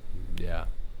this. Yeah.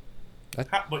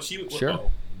 But she Sure.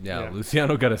 oh, Yeah, Yeah.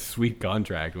 Luciano got a sweet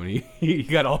contract when he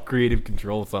got all creative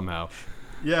control somehow.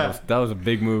 Yeah. That was a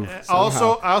big move.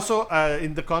 Also,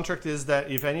 in the contract is that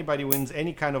if anybody wins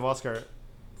any kind of Oscar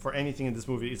for anything in this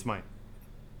movie, it's mine.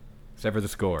 Except for the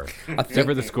score. I Except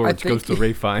for the score, I which goes to think-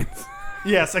 Ray Fiennes.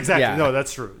 Yes, exactly. Yeah. No,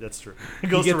 that's true. That's true. It He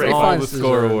goes to gets Ray all Fiennes. the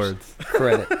score deserves awards.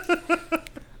 Credit.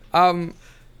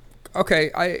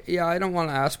 Okay. I don't want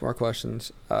to ask more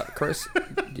questions. Chris,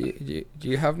 do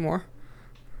you have more?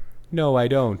 No, I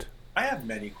don't. I have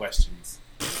many questions.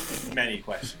 Many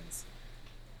questions.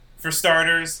 For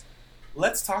starters,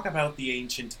 let's talk about the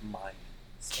ancient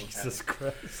Mayans. Okay? Jesus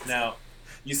Christ. Now,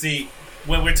 you see,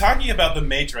 when we're talking about the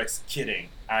Matrix, kidding,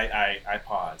 I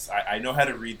pause. I know how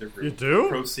to read the room. You do?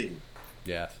 Proceed.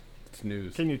 Yes, it's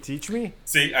news. Can you teach me?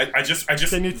 See, I just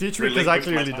Can you teach me? Because I relinquished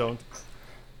my clearly time. don't.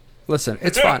 Listen,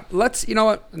 it's fun. Let's, you know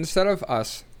what? Instead of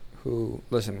us,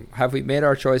 have we made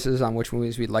our choices on which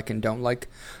movies we like and don't like?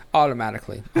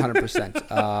 Automatically,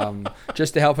 100%.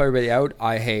 Just to help everybody out,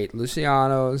 I hate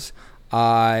Luciano's.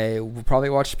 I will probably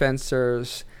watch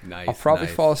Spencer's. Nice. I'll probably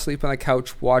nice. fall asleep on the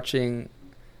couch watching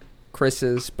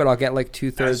Chris's, but I'll get like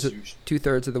two thirds As you should.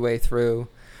 of the way through.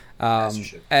 As you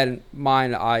should. And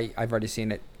mine, I've already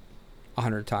seen it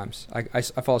 100 times. I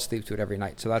fall asleep to it every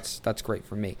night, so that's great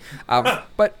for me.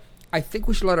 But I think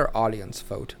we should let our audience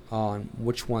vote on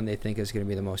which one they think is going to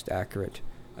be the most accurate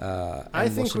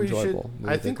and most enjoyable.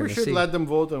 I think we should let them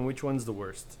vote on which one's the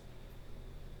worst.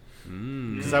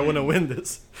 Because I want to win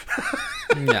this.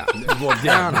 Yeah. Well,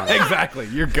 yeah, No. exactly.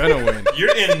 You're gonna win.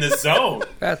 You're in the zone.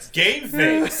 That's Game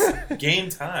face. Game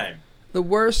time. the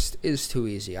worst is too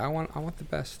easy. I want the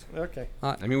best. Okay.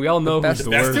 I mean, we all know best- who's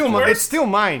the best worst. still It's still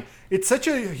mine. It's such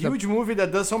a huge movie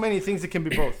that does so many things. It can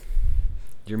be both.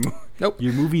 Nope.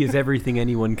 Your movie is everything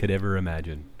anyone could ever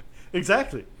imagine.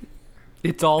 Exactly.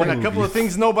 It's all And a couple of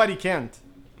things nobody can't.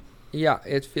 Yeah,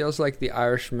 it feels like The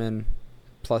Irishman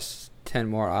plus 10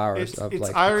 more hours of It's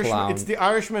like Irishman. clown. It's the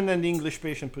Irishman and the English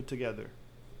Patient put together,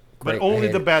 Great, but I only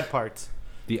hate the it. bad parts.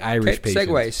 the Irish Okay, patient.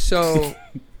 segue. So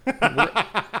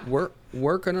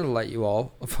we're gonna let you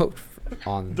all vote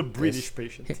on The this. British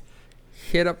Patient.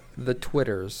 Hit up the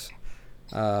Twitters,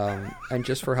 and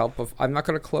just for help of, I'm not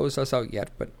gonna close us out yet,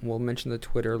 but we'll mention the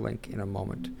Twitter link in a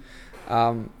moment.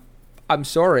 I'm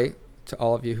sorry to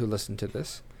all of you who listen to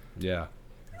this. Yeah,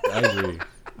 I agree.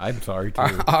 I'm sorry too.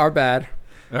 Our bad.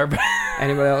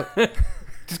 Anybody else?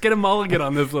 Just get a mulligan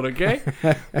on this one, okay?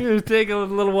 Just take a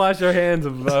little wash our hands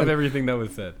of everything that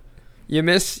was said. You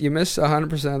miss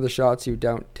 100% of the shots you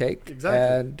don't take. Exactly.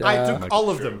 And, I took Like, all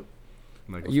of true. them.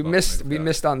 Michael You Scott, missed. Michael We Scott.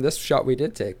 missed on this shot we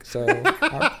did take. So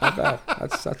our bad.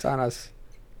 That's on us.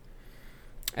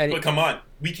 But come on,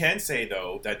 we can say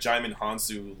though that Jaimin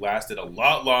Hansu lasted a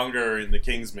lot longer in The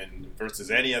Kingsman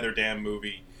versus any other damn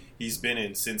movie he's been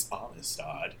in since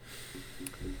Amistad.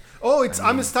 Oh, it's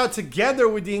Amistad together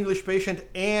with the English Patient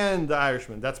and the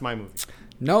Irishman. That's my movie.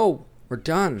 No, we're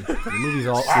done. Your movie's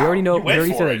all. Wow, we already know. you We went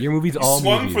already for said it. that. Your movie's You all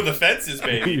swung movies. for the fences,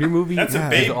 baby. Your movie That's yeah, a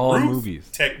Babe is all Ruth movies.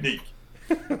 technique.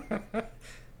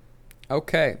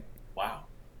 Okay. Wow.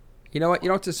 You know what? You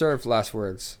don't deserve last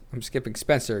words. I'm skipping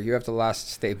Spencer. You have the last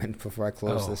statement before I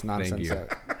close Oh, this thank nonsense you. out.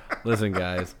 Listen,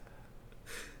 guys.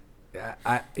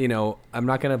 I'm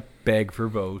not gonna beg for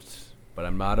votes, but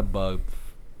I'm not above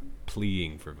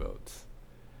pleading for votes.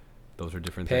 Those are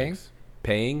different Paying? things.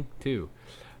 Paying too.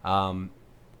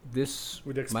 This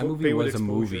With my expo- movie pay with was a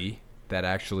exposure. movie that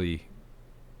actually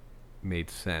made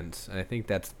sense, and I think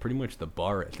that's pretty much the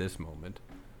bar at this moment.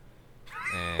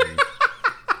 And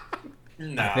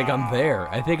Nah. I think I'm there.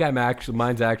 I think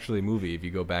mine's actually a movie. If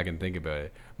you go back and think about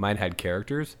it, mine had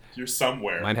characters. You're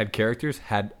somewhere. Mine had characters.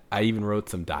 I even wrote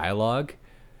some dialogue.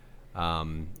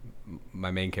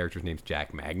 My main character's name's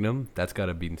Jack Magnum. That's got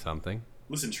to be something.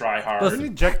 Listen, try hard. Isn't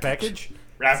it Jack Package?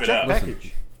 Wrap it Jack up.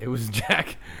 Package. It was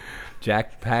Jack.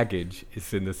 Jack Package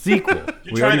is in the sequel. You're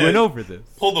We trying already to went over this.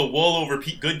 Pull the wool over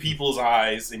good people's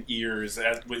eyes and ears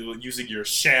with using your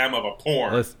sham of a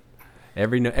porn. Listen,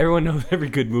 everyone knows every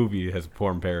good movie has a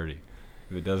porn parody.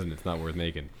 If it doesn't, it's not worth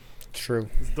making. True.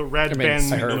 It's the Red I mean,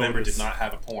 Band I heard- November notice. did not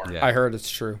have a porn. Yeah. I heard it's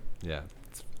true Yeah,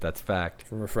 that's fact.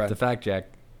 from a friend. It's a fact, Jack.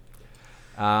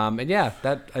 And yeah,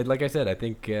 like I said, I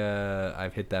think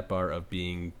I've hit that bar of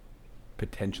being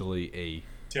potentially a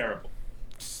Terrible.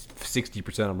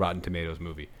 60% on Rotten Tomatoes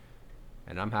movie,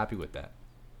 and I'm happy with that.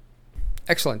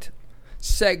 Excellent.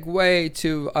 Segue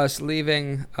to us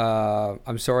leaving.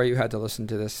 I'm sorry you had to listen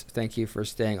to this. Thank you for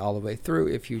staying all the way through.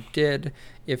 If you did,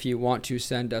 if you want to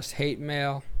send us hate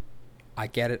mail, I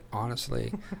get it,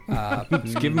 honestly.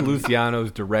 Just give him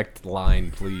Luciano's direct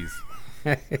line, please.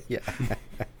 Yeah.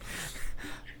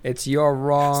 It's your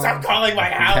wrong. Stop calling my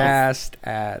house. Cast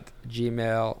at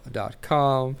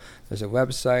gmail.com. There's a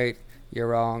website,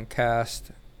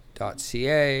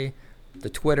 yourwrongcast.ca. The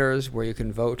Twitters where you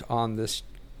can vote on this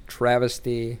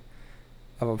travesty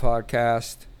of a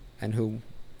podcast and who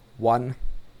won.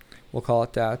 We'll call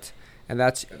it that. And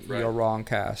that's right. Your Wrong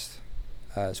Cast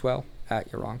as well,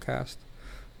 at Your Wrong Cast.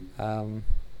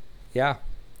 Yeah,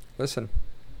 listen.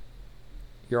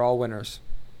 You're all winners,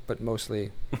 but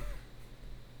mostly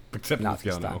Except Not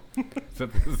this Luciano.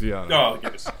 Except Luciano. Oh,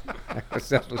 goodness.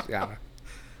 except Luciano.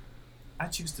 I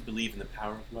choose to believe in the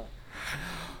power of love.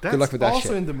 That's luck with that also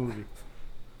shit. in the movie.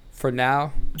 For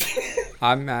now,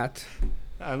 I'm Matt.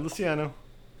 I'm Luciano.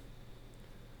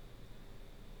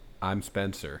 I'm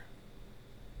Spencer.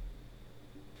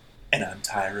 And I'm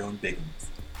Tyrone Biggins.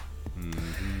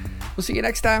 We'll see you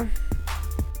next time.